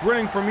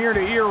grinning from ear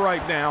to ear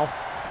right now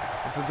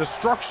at the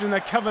destruction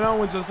that Kevin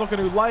Owens is looking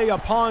to lay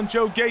upon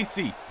Joe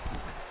Gacy.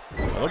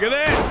 Look at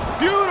this,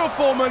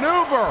 beautiful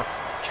maneuver.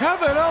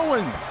 Kevin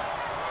Owens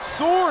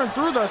soaring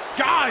through the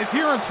skies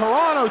here in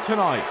Toronto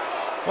tonight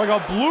like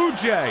a blue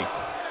jay.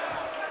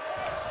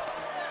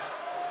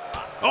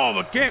 Oh,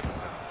 but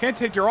can't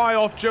take your eye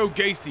off Joe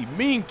Gacy.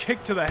 Mean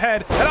kick to the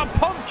head, and a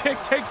pump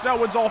kick takes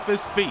Owens off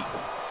his feet.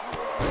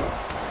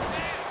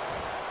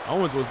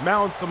 Owens was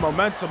mounting some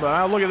momentum, but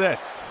now look at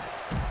this.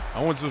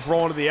 Owens was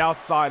rolling to the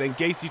outside, and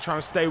Gacy trying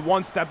to stay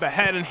one step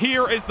ahead, and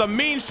here is the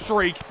mean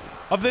streak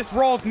of this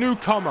Raw's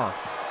newcomer.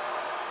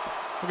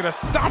 We're gonna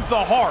stomp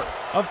the heart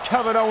of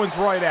Kevin Owens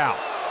right out.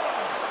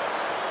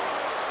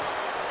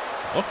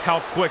 Look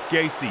how quick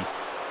Gacy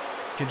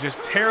can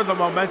just tear the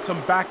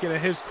momentum back into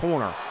his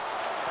corner.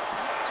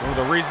 It's one of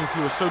the reasons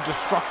he was so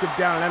destructive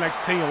down in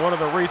NXT, and one of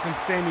the reasons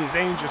Sami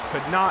Zayn just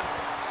could not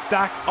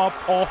stack up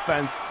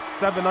offense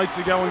 7 nights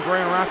ago in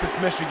Grand Rapids,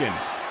 Michigan.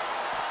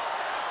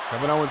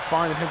 Kevin Owens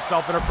finding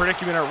himself in a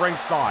predicament at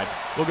ringside.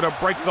 Looking to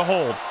break the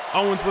hold.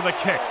 Owens with a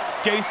kick.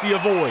 Gacy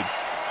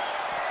avoids.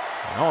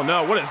 Oh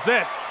no, what is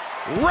this?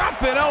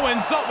 Wrapping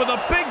Owens up with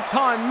a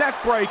big-time neck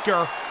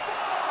breaker.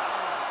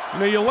 You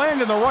know, you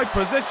land in the right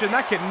position,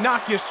 that can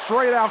knock you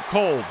straight out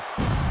cold.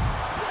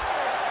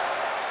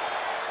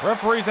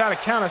 Referee's at a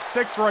count of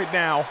 6 right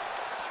now.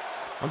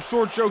 I'm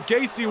sure Joe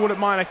Gacy wouldn't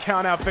mind a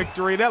count-out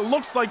victory. That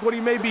looks like what he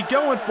may be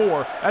going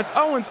for, as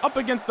Owens up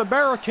against the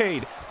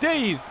barricade,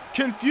 dazed,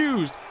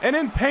 confused, and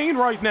in pain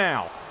right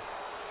now.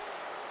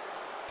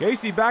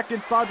 Gacy back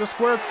inside the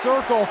squared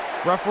circle.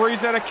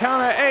 Referee's at a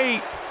count of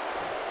 8.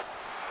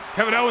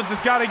 Kevin Owens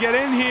has got to get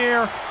in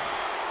here.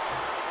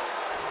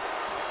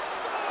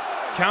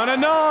 Count of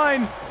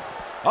 9.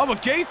 Oh,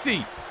 but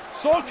Gacy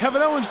saw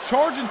Kevin Owens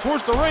charging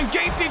towards the ring.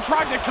 Gacy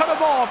tried to cut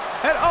him off,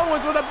 and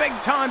Owens with a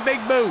big-time big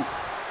boot.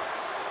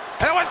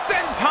 And it was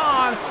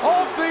senton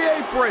off the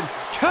apron.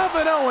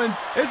 Kevin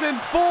Owens is in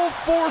full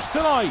force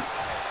tonight.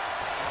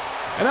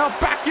 And now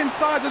back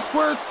inside the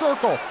squared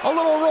circle. A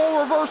little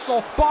roll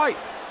reversal by...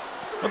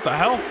 What the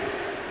hell?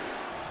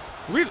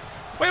 Wait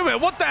a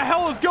minute, what the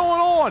hell is going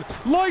on?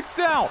 Lights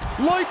out,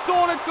 lights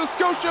on at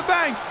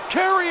Scotiabank.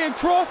 Karrion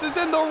Kross is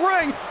in the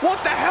ring.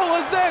 What the hell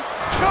is this?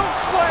 Choke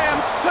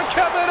slam to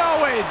Kevin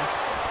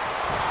Owens.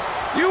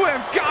 You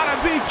have got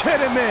to be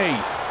kidding me.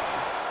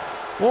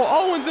 Well,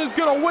 Owens is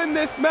going to win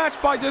this match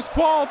by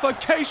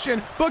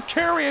disqualification, but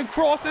Karrion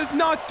Kross is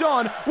not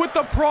done with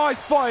the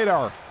prize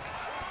fighter.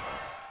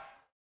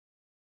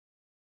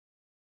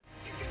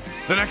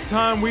 The next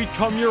time we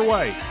come your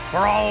way for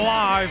a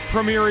live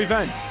premiere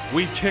event,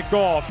 we kick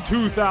off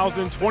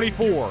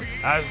 2024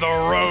 as the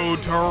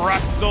road to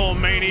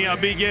WrestleMania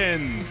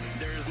begins.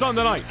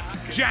 Sunday night,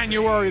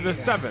 January the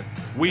 7th,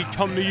 we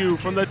come to you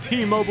from the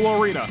T-Mobile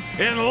Arena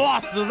in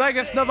Las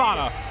Vegas,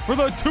 Nevada for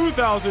the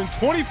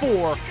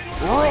 2024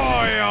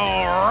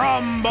 Royal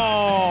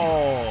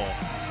Rumble.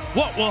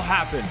 What will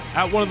happen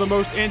at one of the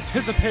most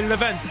anticipated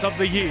events of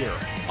the year?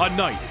 A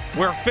night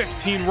where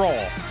 15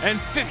 Raw and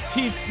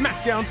 15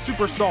 SmackDown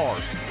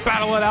superstars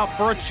battle it out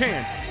for a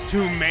chance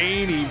to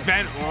main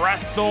event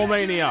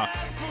WrestleMania.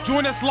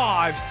 Join us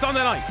live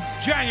Sunday night,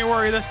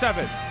 January the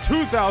 7th,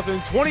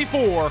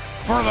 2024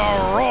 for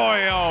the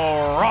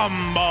Royal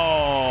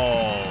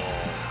Rumble.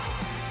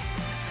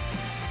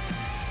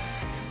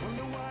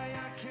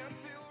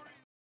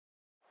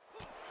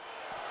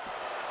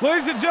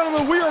 Ladies and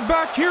gentlemen, we are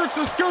back here at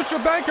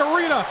Scotiabank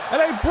Arena,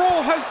 and a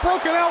brawl has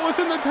broken out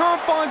within the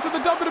confines of the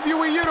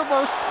WWE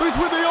Universe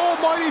between the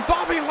almighty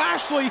Bobby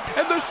Lashley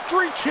and the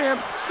Street Champ,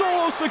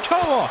 Solo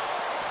Sikoa.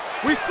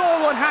 We saw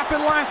what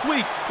happened last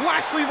week.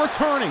 Lashley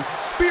returning,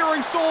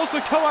 spearing Solo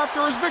Sikoa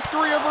after his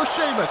victory over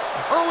Sheamus.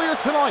 Earlier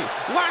tonight,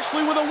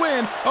 Lashley with a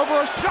win over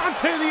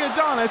Ashante the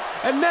Adonis,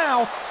 and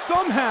now,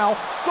 somehow,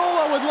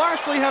 Solo and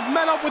Lashley have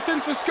met up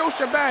within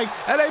Scotiabank,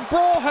 and a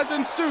brawl has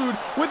ensued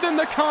within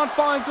the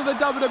confines of the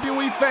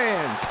WWE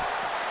fans.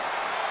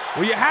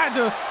 Well, you had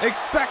to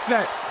expect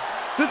that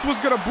this was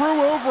going to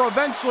brew over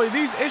eventually.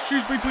 These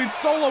issues between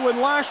Solo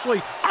and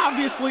Lashley,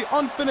 obviously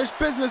unfinished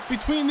business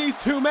between these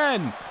two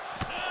men.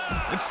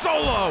 And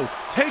Solo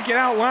taking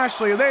out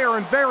Lashley. They are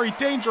in very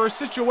dangerous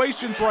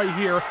situations right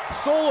here.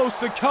 Solo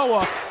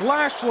Sikoa,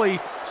 Lashley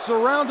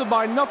surrounded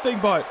by nothing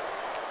but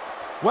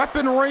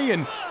weaponry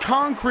and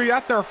concrete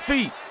at their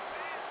feet.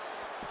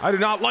 I do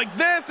not like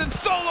this. And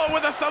Solo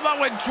with a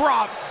Samoan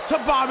drop to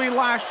Bobby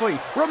Lashley.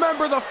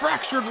 Remember the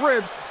fractured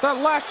ribs that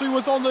Lashley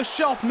was on the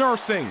shelf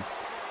nursing.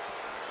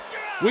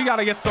 We got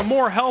to get some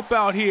more help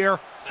out here.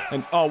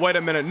 And, oh, wait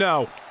a minute,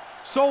 no.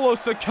 Solo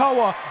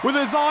Sikoa with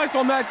his eyes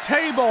on that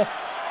table.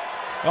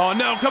 Oh,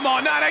 no, come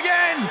on, not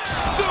again!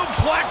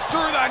 Suplex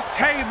through the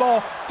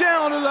table,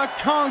 down to the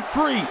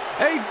concrete.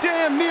 A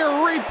damn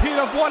near repeat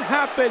of what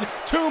happened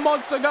 2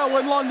 months ago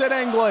in London,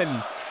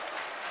 England.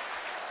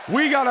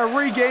 We gotta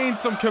regain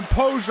some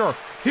composure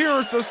here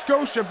at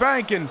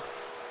Scotiabank, and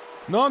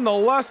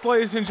nonetheless,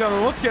 ladies and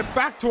gentlemen, let's get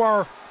back to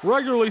our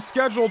regularly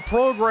scheduled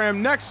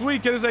program. Next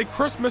week, it is a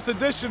Christmas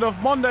edition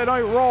of Monday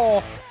Night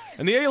Raw,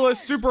 and the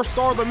A-list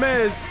superstar The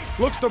Miz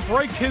looks to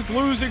break his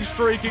losing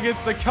streak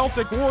against the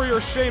Celtic Warrior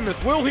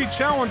Sheamus. Will he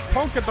challenge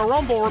Punk at the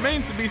Rumble?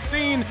 Remains to be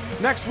seen.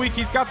 Next week,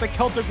 he's got the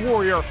Celtic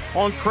Warrior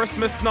on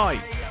Christmas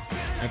night.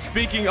 And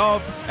speaking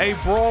of a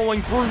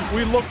brawling brute,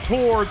 we look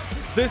towards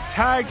this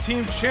Tag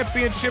Team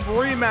Championship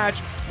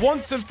rematch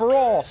once and for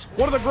all.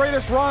 One of the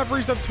greatest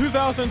rivalries of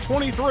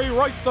 2023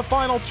 writes the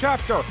final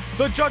chapter.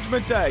 The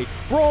Judgment Day.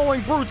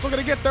 Brawling Brutes looking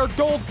to get their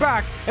gold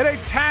back in a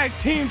Tag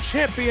Team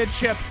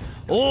Championship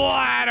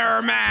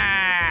ladder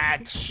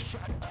match.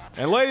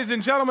 And ladies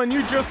and gentlemen,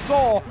 you just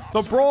saw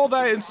the brawl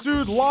that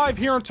ensued live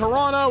here in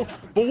Toronto.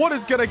 But what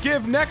is going to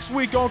give next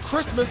week on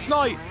Christmas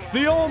night?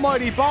 The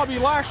almighty Bobby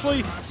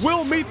Lashley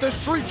will meet the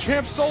Street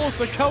Champ Solo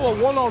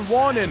Sikoa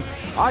one-on-one, and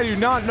I do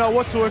not know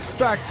what to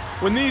expect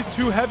when these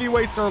two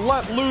heavyweights are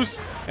let loose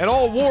and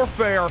all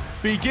warfare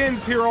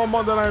begins here on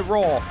Monday Night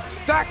Raw.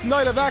 Stacked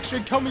night of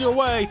action coming your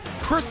way.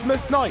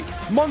 Christmas night,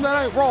 Monday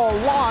Night Raw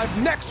live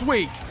next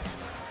week.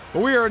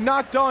 But we are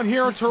not done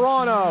here in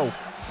Toronto,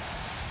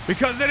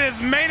 because it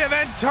is main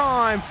event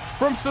time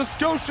from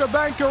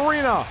Scotiabank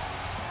Arena.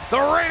 The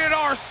Rated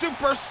R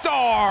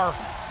Superstar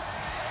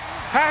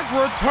has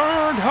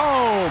returned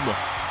home.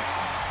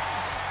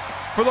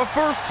 For the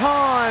first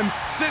time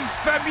since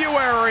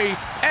February,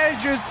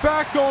 Edge is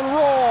back on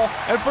Raw,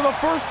 and for the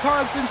first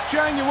time since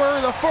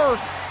January the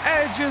 1st,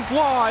 Edge is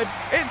live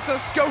in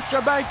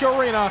Scotiabank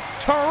Arena,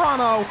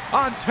 Toronto,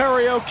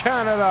 Ontario,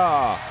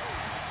 Canada.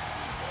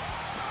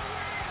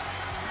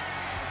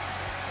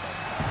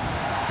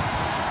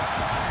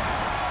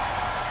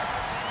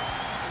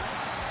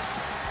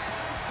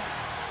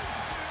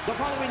 The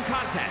following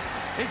contest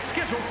is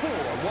scheduled for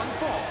one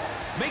fall.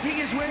 Making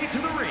his way to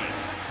the ring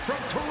from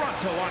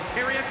Toronto,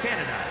 Ontario,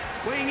 Canada,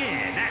 weighing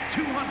in at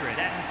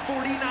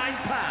 249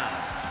 pounds,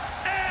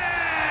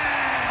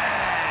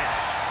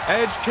 Edge!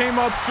 Edge came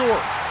up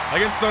short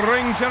against the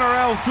Ring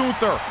General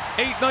Gunther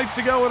 8 nights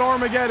ago at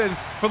Armageddon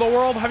for the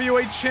World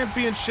Heavyweight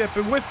Championship,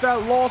 and with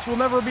that loss will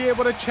never be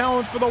able to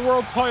challenge for the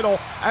world title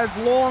as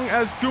long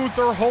as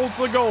Gunther holds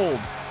the gold.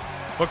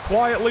 But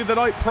quietly the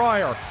night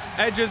prior,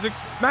 Edge's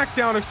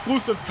SmackDown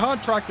exclusive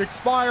contract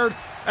expired,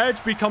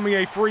 Edge becoming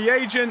a free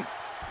agent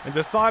and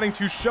deciding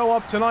to show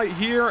up tonight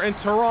here in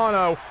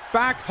Toronto,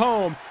 back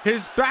home,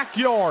 his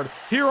backyard,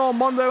 here on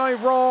Monday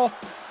Night Raw.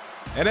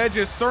 And Edge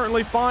is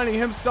certainly finding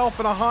himself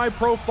in a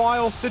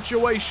high-profile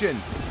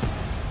situation.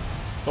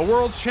 The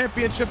World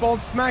Championship on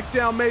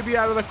SmackDown may be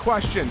out of the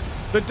question.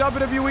 The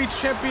WWE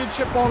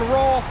Championship on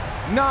Raw,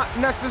 not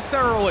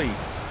necessarily.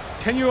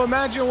 Can you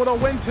imagine what a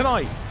win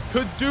tonight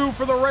could do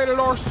for the Rated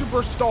R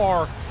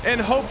Superstar in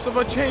hopes of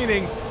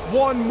attaining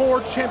one more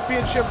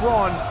championship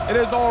run in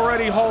his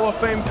already Hall of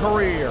Fame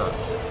career?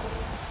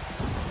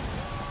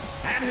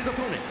 And his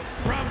opponent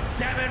from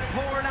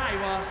Davenport,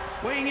 Iowa,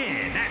 weighing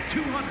in at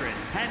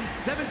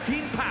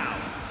 217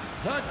 pounds,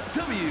 the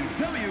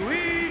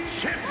WWE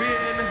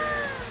Champion,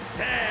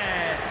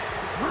 Seth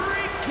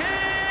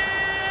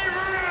freaking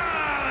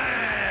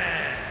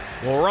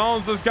Rollins! Well,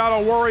 Rollins has got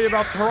to worry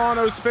about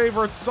Toronto's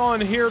favorite son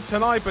here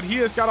tonight, but he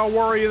has got to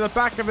worry in the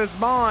back of his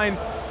mind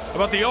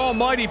about the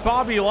almighty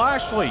Bobby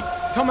Lashley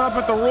coming up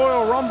at the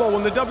Royal Rumble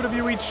when the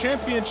WWE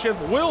Championship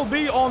will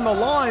be on the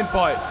line.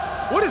 But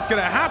what is going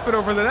to happen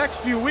over the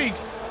next few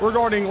weeks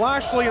regarding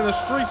Lashley and the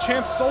Street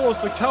Champ Solo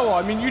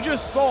Sikoa? I mean, you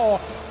just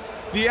saw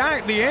the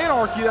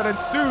anarchy that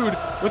ensued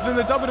within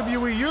the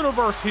WWE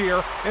Universe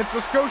here in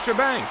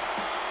Scotiabank.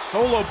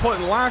 Solo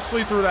putting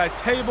Lashley through that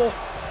table,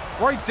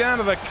 right down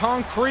to the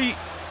concrete.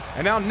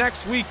 And now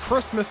next week,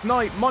 Christmas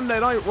night, Monday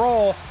Night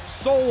Raw,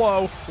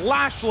 Solo,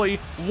 Lashley,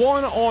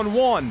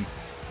 one-on-one.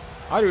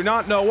 I do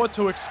not know what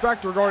to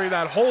expect regarding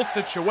that whole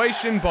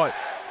situation, but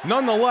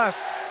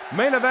nonetheless,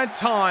 main event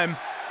time.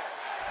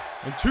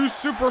 And two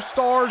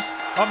superstars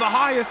of the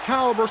highest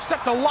caliber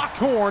set to lock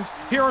horns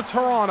here in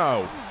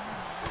Toronto.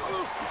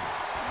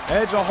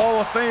 Edge, a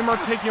Hall of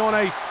Famer, taking on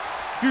a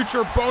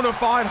future bona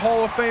fide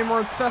Hall of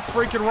Famer in Seth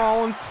freaking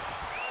Rollins.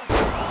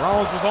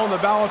 Rollins was on the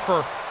ballot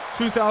for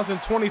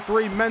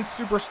 2023 Men's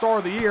Superstar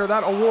of the Year.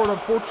 That award,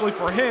 unfortunately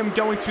for him,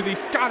 going to the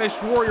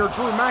Scottish Warrior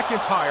Drew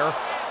McIntyre.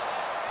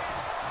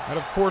 And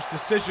of course,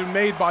 decision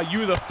made by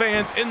you, the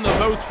fans, in the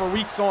votes for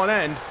weeks on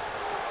end.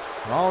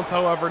 Rollins,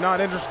 however,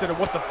 not interested in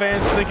what the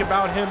fans think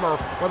about him or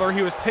whether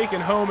he was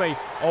taking home a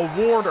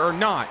award or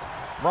not.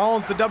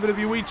 Rollins, the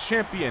WWE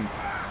Champion.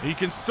 He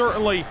can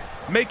certainly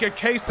make a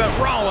case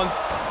that Rollins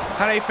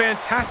had a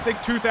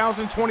fantastic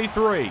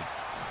 2023.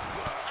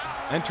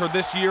 entered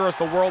this year as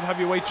the World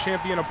Heavyweight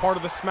Champion, a part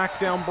of the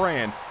SmackDown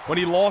brand, when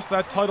he lost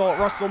that title at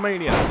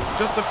WrestleMania.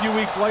 Just a few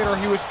weeks later,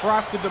 he was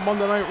drafted to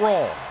Monday Night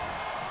Raw.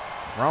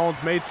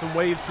 Rollins made some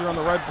waves here on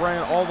the red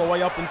brand all the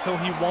way up until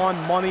he won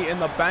Money in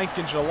the Bank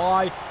in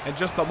July, and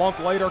just a month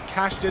later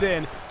cashed it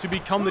in to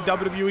become the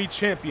WWE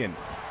Champion.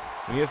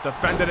 And he has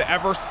defended it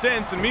ever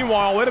since. And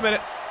meanwhile, wait a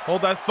minute,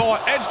 hold that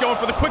thought. Edge going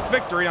for the quick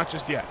victory, not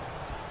just yet.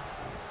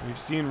 We've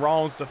seen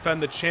Rollins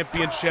defend the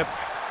championship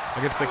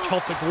against the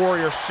Celtic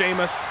Warrior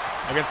Sheamus,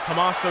 against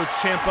Tommaso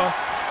Ciampa.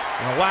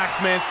 In the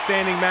last man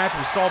standing match,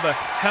 we saw the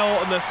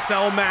Hell in the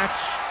Cell match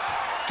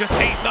just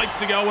 8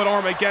 nights ago at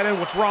Armageddon,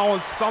 which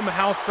Rollins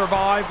somehow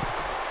survived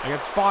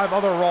against 5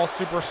 other Raw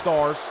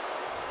superstars.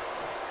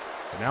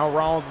 And now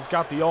Rollins has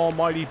got the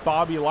almighty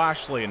Bobby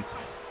Lashley, and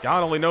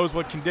God only knows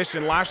what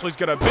condition Lashley's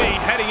gonna be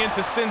heading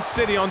into Sin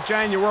City on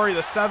January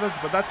the 7th,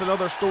 but that's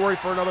another story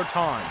for another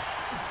time.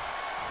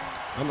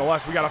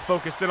 Nonetheless, we gotta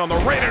focus in on the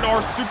Rated R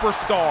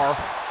superstar.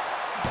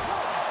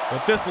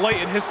 But this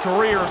late in his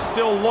career,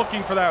 still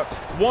looking for that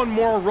one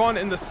more run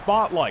in the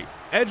spotlight.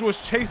 Edge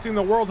was chasing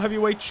the World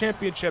Heavyweight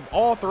Championship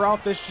all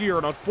throughout this year,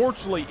 and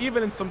unfortunately,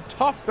 even in some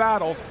tough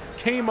battles,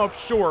 came up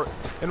short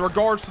in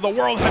regards to the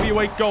World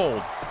Heavyweight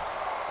Gold.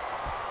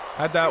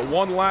 Had that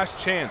one last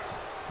chance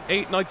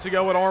 8 nights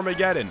ago at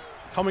Armageddon,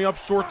 coming up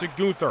short to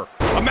Gunther.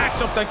 A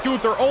matchup that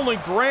Gunther only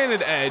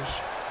granted Edge.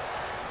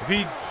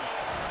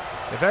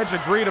 If Edge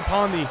agreed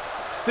upon the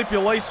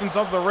stipulations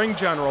of the ring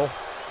general,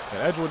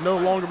 then Edge would no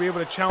longer be able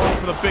to challenge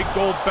for the big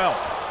gold belt.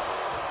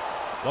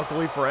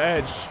 Luckily for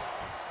Edge,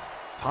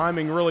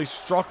 timing really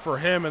struck for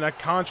him, and that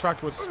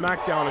contract with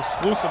SmackDown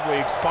exclusively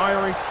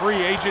expiring.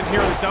 Free agent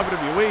here in the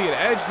WWE, and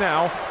Edge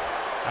now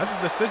has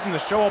a decision to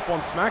show up on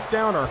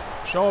SmackDown or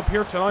show up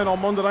here tonight on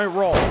Monday Night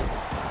Raw.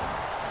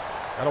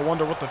 Gotta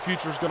wonder what the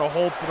future's gonna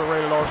hold for the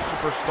Rated R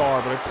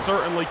superstar, but it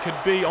certainly could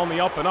be on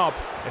the up and up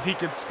if he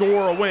could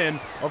score a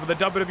win over the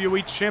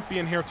WWE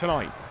Champion here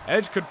tonight.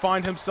 Edge could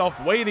find himself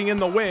waiting in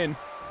the win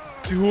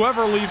to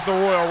whoever leaves the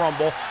Royal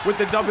Rumble with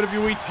the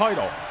WWE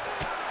title.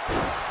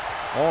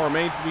 All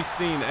remains to be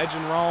seen. Edge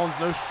and Rollins,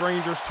 no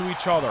strangers to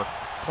each other,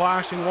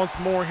 clashing once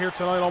more here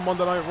tonight on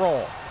Monday Night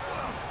Raw.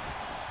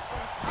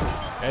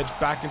 Edge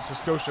back in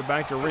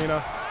Scotiabank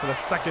Arena for the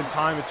 2nd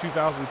time in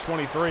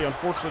 2023.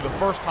 Unfortunately, the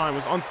first time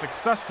was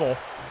unsuccessful,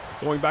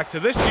 going back to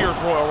this year's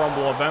Royal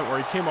Rumble event where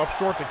he came up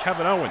short to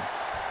Kevin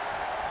Owens.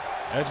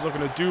 Edge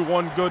looking to do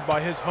one good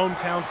by his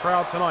hometown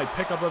crowd tonight,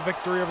 pick up a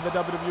victory over the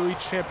WWE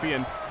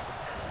Champion,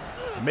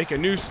 and make a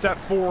new step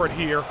forward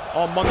here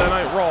on Monday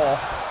Night Raw.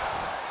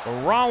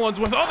 But Rollins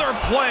with other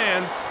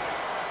plans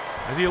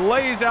as he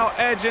lays out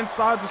Edge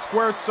inside the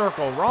squared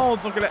circle.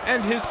 Rollins looking to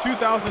end his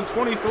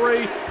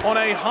 2023 on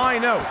a high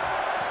note.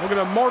 Looking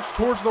to march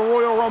towards the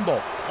Royal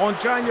Rumble on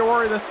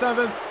January the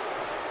 7th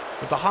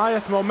with the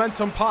highest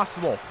momentum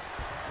possible.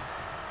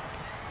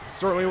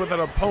 Certainly with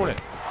an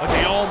opponent like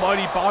the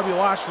almighty Bobby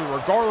Lashley,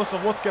 regardless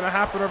of what's going to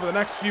happen over the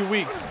next few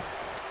weeks.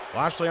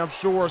 Lashley, I'm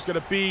sure, is going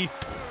to be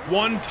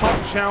one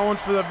tough challenge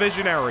for the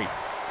Visionary.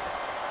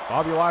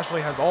 Bobby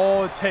Lashley has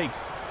all it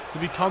takes to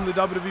become the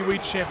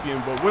WWE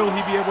Champion, but will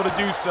he be able to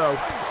do so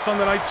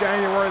Sunday night,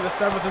 January the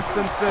 7th in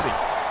Sin City?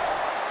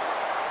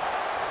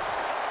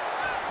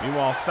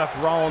 Meanwhile, Seth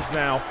Rollins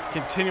now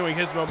continuing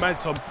his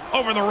momentum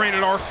over the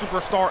Rated R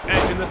superstar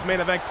Edge in this main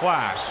event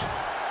clash.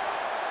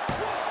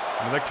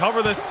 And the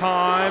cover this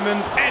time,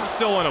 and Edge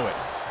still into it.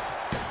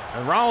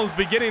 And Rollins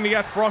beginning to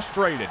get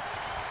frustrated.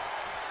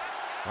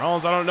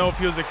 Rollins, I don't know if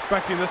he was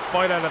expecting this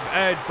fight out of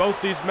Edge.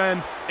 Both these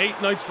men 8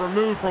 nights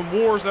removed from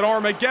wars at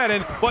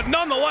Armageddon, but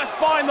nonetheless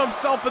find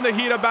themselves in the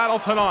heat of battle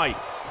tonight.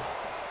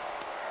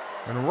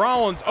 And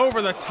Rollins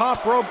over the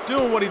top rope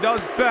doing what he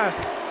does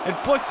best,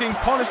 inflicting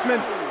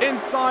punishment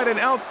inside and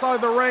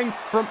outside the ring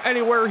from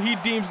anywhere he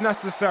deems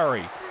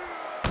necessary.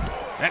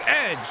 And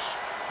Edge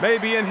may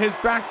be in his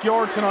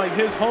backyard tonight,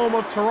 his home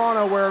of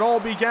Toronto, where it all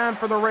began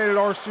for the Rated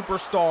R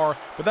superstar,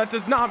 but that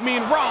does not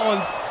mean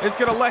Rollins is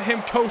going to let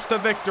him coast to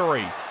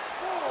victory.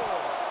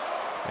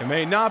 It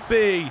may not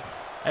be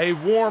a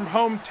warm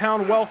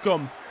hometown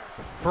welcome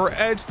for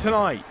Edge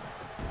tonight.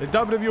 The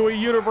WWE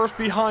Universe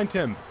behind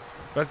him,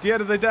 but at the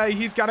end of the day,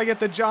 he's got to get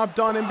the job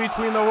done in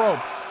between the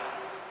ropes.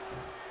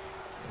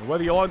 And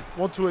whether you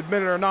want to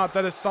admit it or not,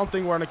 that is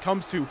something when it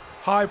comes to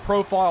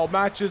high-profile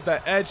matches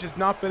that Edge has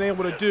not been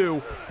able to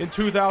do in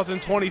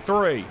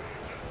 2023.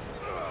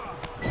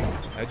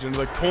 Edge into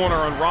the corner,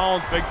 and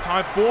Rollins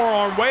big-time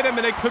forearm. Wait a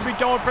minute, could be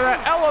going for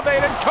that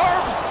elevated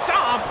curb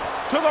stomp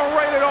to the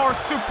Rated R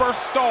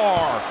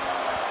superstar.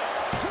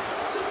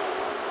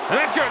 And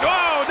that's good.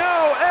 Oh,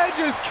 no, Edge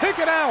is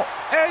kicking out.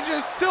 Edge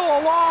is still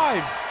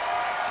alive.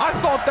 I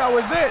thought that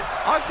was it.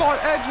 I thought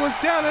Edge was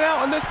down and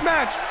out in this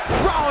match.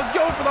 Rollins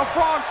going for the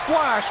frog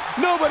splash.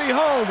 Nobody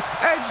home.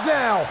 Edge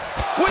now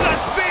with a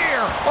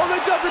spear on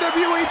the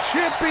WWE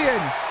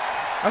Champion.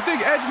 I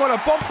think Edge might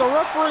have bumped the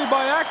referee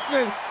by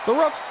accident. The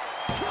ref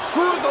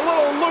screws a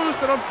little loose,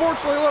 and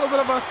unfortunately a little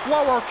bit of a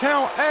slower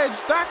count.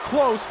 Edge that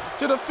close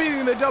to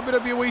defeating the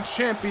WWE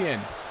Champion.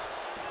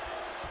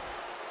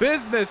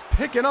 Business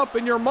picking up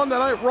in your Monday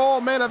Night Raw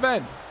main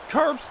event.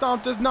 curb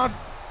stomp does not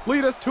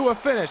lead us to a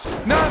finish.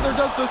 Neither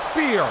does the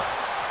spear.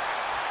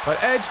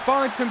 But Edge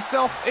finds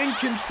himself in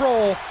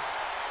control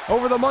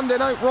over the Monday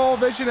Night Raw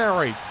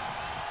Visionary.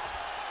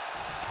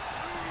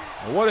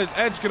 What is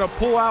Edge gonna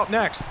pull out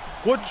next?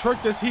 What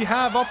trick does he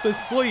have up his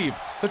sleeve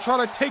to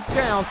try to take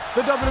down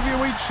the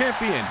WWE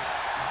Champion?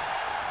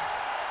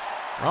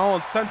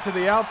 Rollins sent to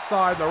the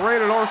outside. The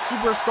Rated R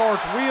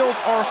Superstars wheels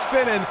are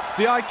spinning.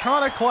 The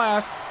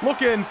Iconoclast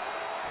looking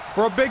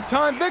for a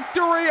big-time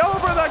victory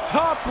over the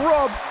top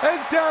rope and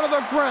down to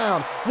the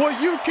ground. What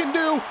you can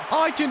do,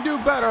 I can do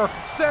better,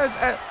 says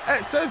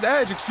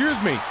Edge, excuse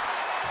me.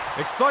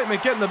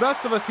 Excitement getting the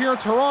best of us here in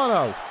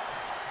Toronto.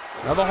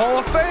 Now the Hall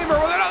of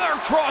Famer with another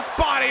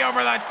crossbody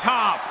over the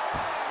top.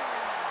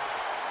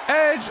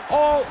 Edge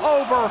all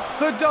over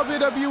the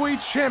WWE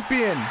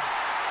Champion.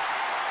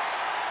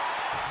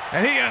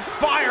 And he is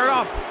fired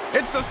up.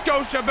 It's the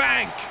Scotia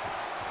Bank.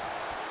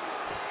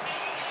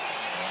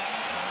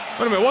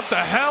 Wait a minute, what the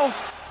hell?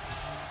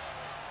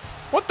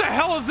 What the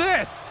hell is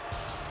this?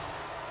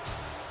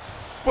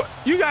 What,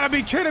 you gotta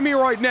be kidding me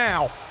right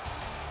now.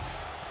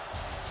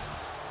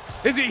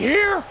 Is he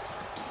here?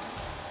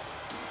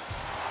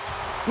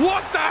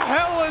 What the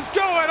hell is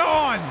going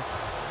on?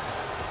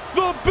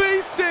 The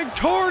Beast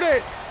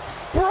Incarnate,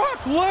 Brock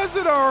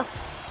Lesnar.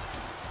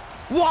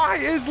 Why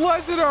is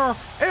Lesnar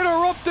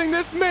interrupting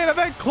this main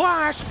event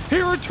clash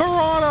here in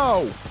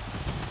Toronto?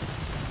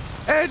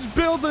 Edge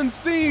building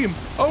steam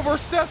over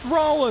Seth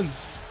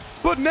Rollins,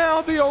 but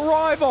now the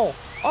arrival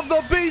of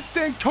the Beast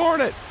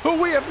Incarnate, who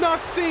we have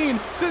not seen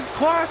since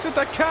Clash at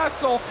the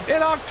Castle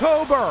in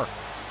October.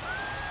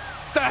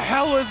 The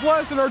hell is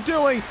Lesnar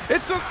doing?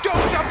 It's the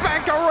Scotia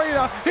Bank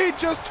Arena. He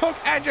just took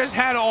Edge's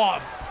head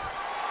off.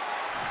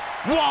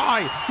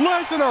 Why?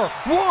 Lesnar,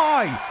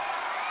 why?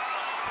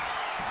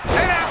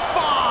 An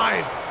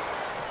F5!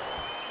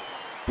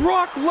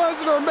 Brock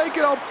Lesnar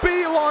making a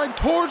beeline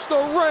towards the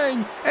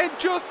ring and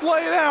just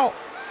laid out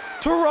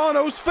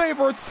Toronto's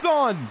favorite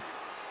son.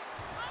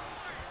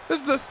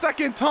 This is the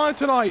second time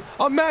tonight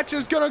a match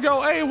is gonna go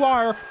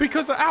AWire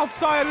because of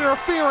outside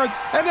interference,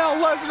 and now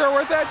Lesnar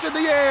with Edge in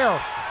the air.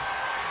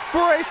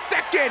 For a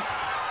second,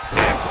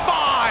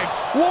 F5!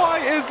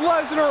 Why is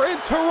Lesnar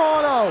in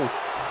Toronto?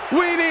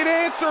 We need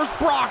answers,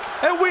 Brock,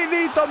 and we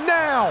need them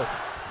now.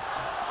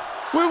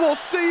 We will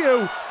see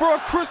you for a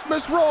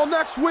Christmas Raw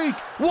next week.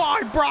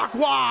 Why, Brock,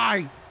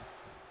 why?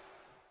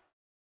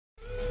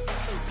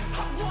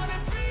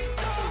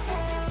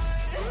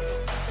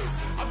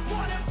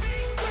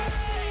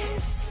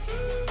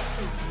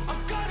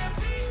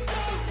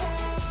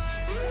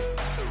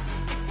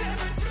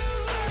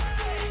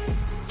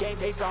 Game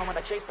face on when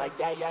I chase like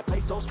that. Yeah, I play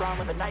so strong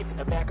with a knife in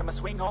the back. I'ma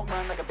swing home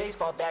run like a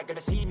baseball bat.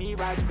 Gonna see me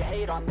rise, you can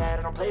hate on that.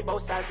 I don't play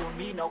both sides, doing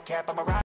me no cap. I'm a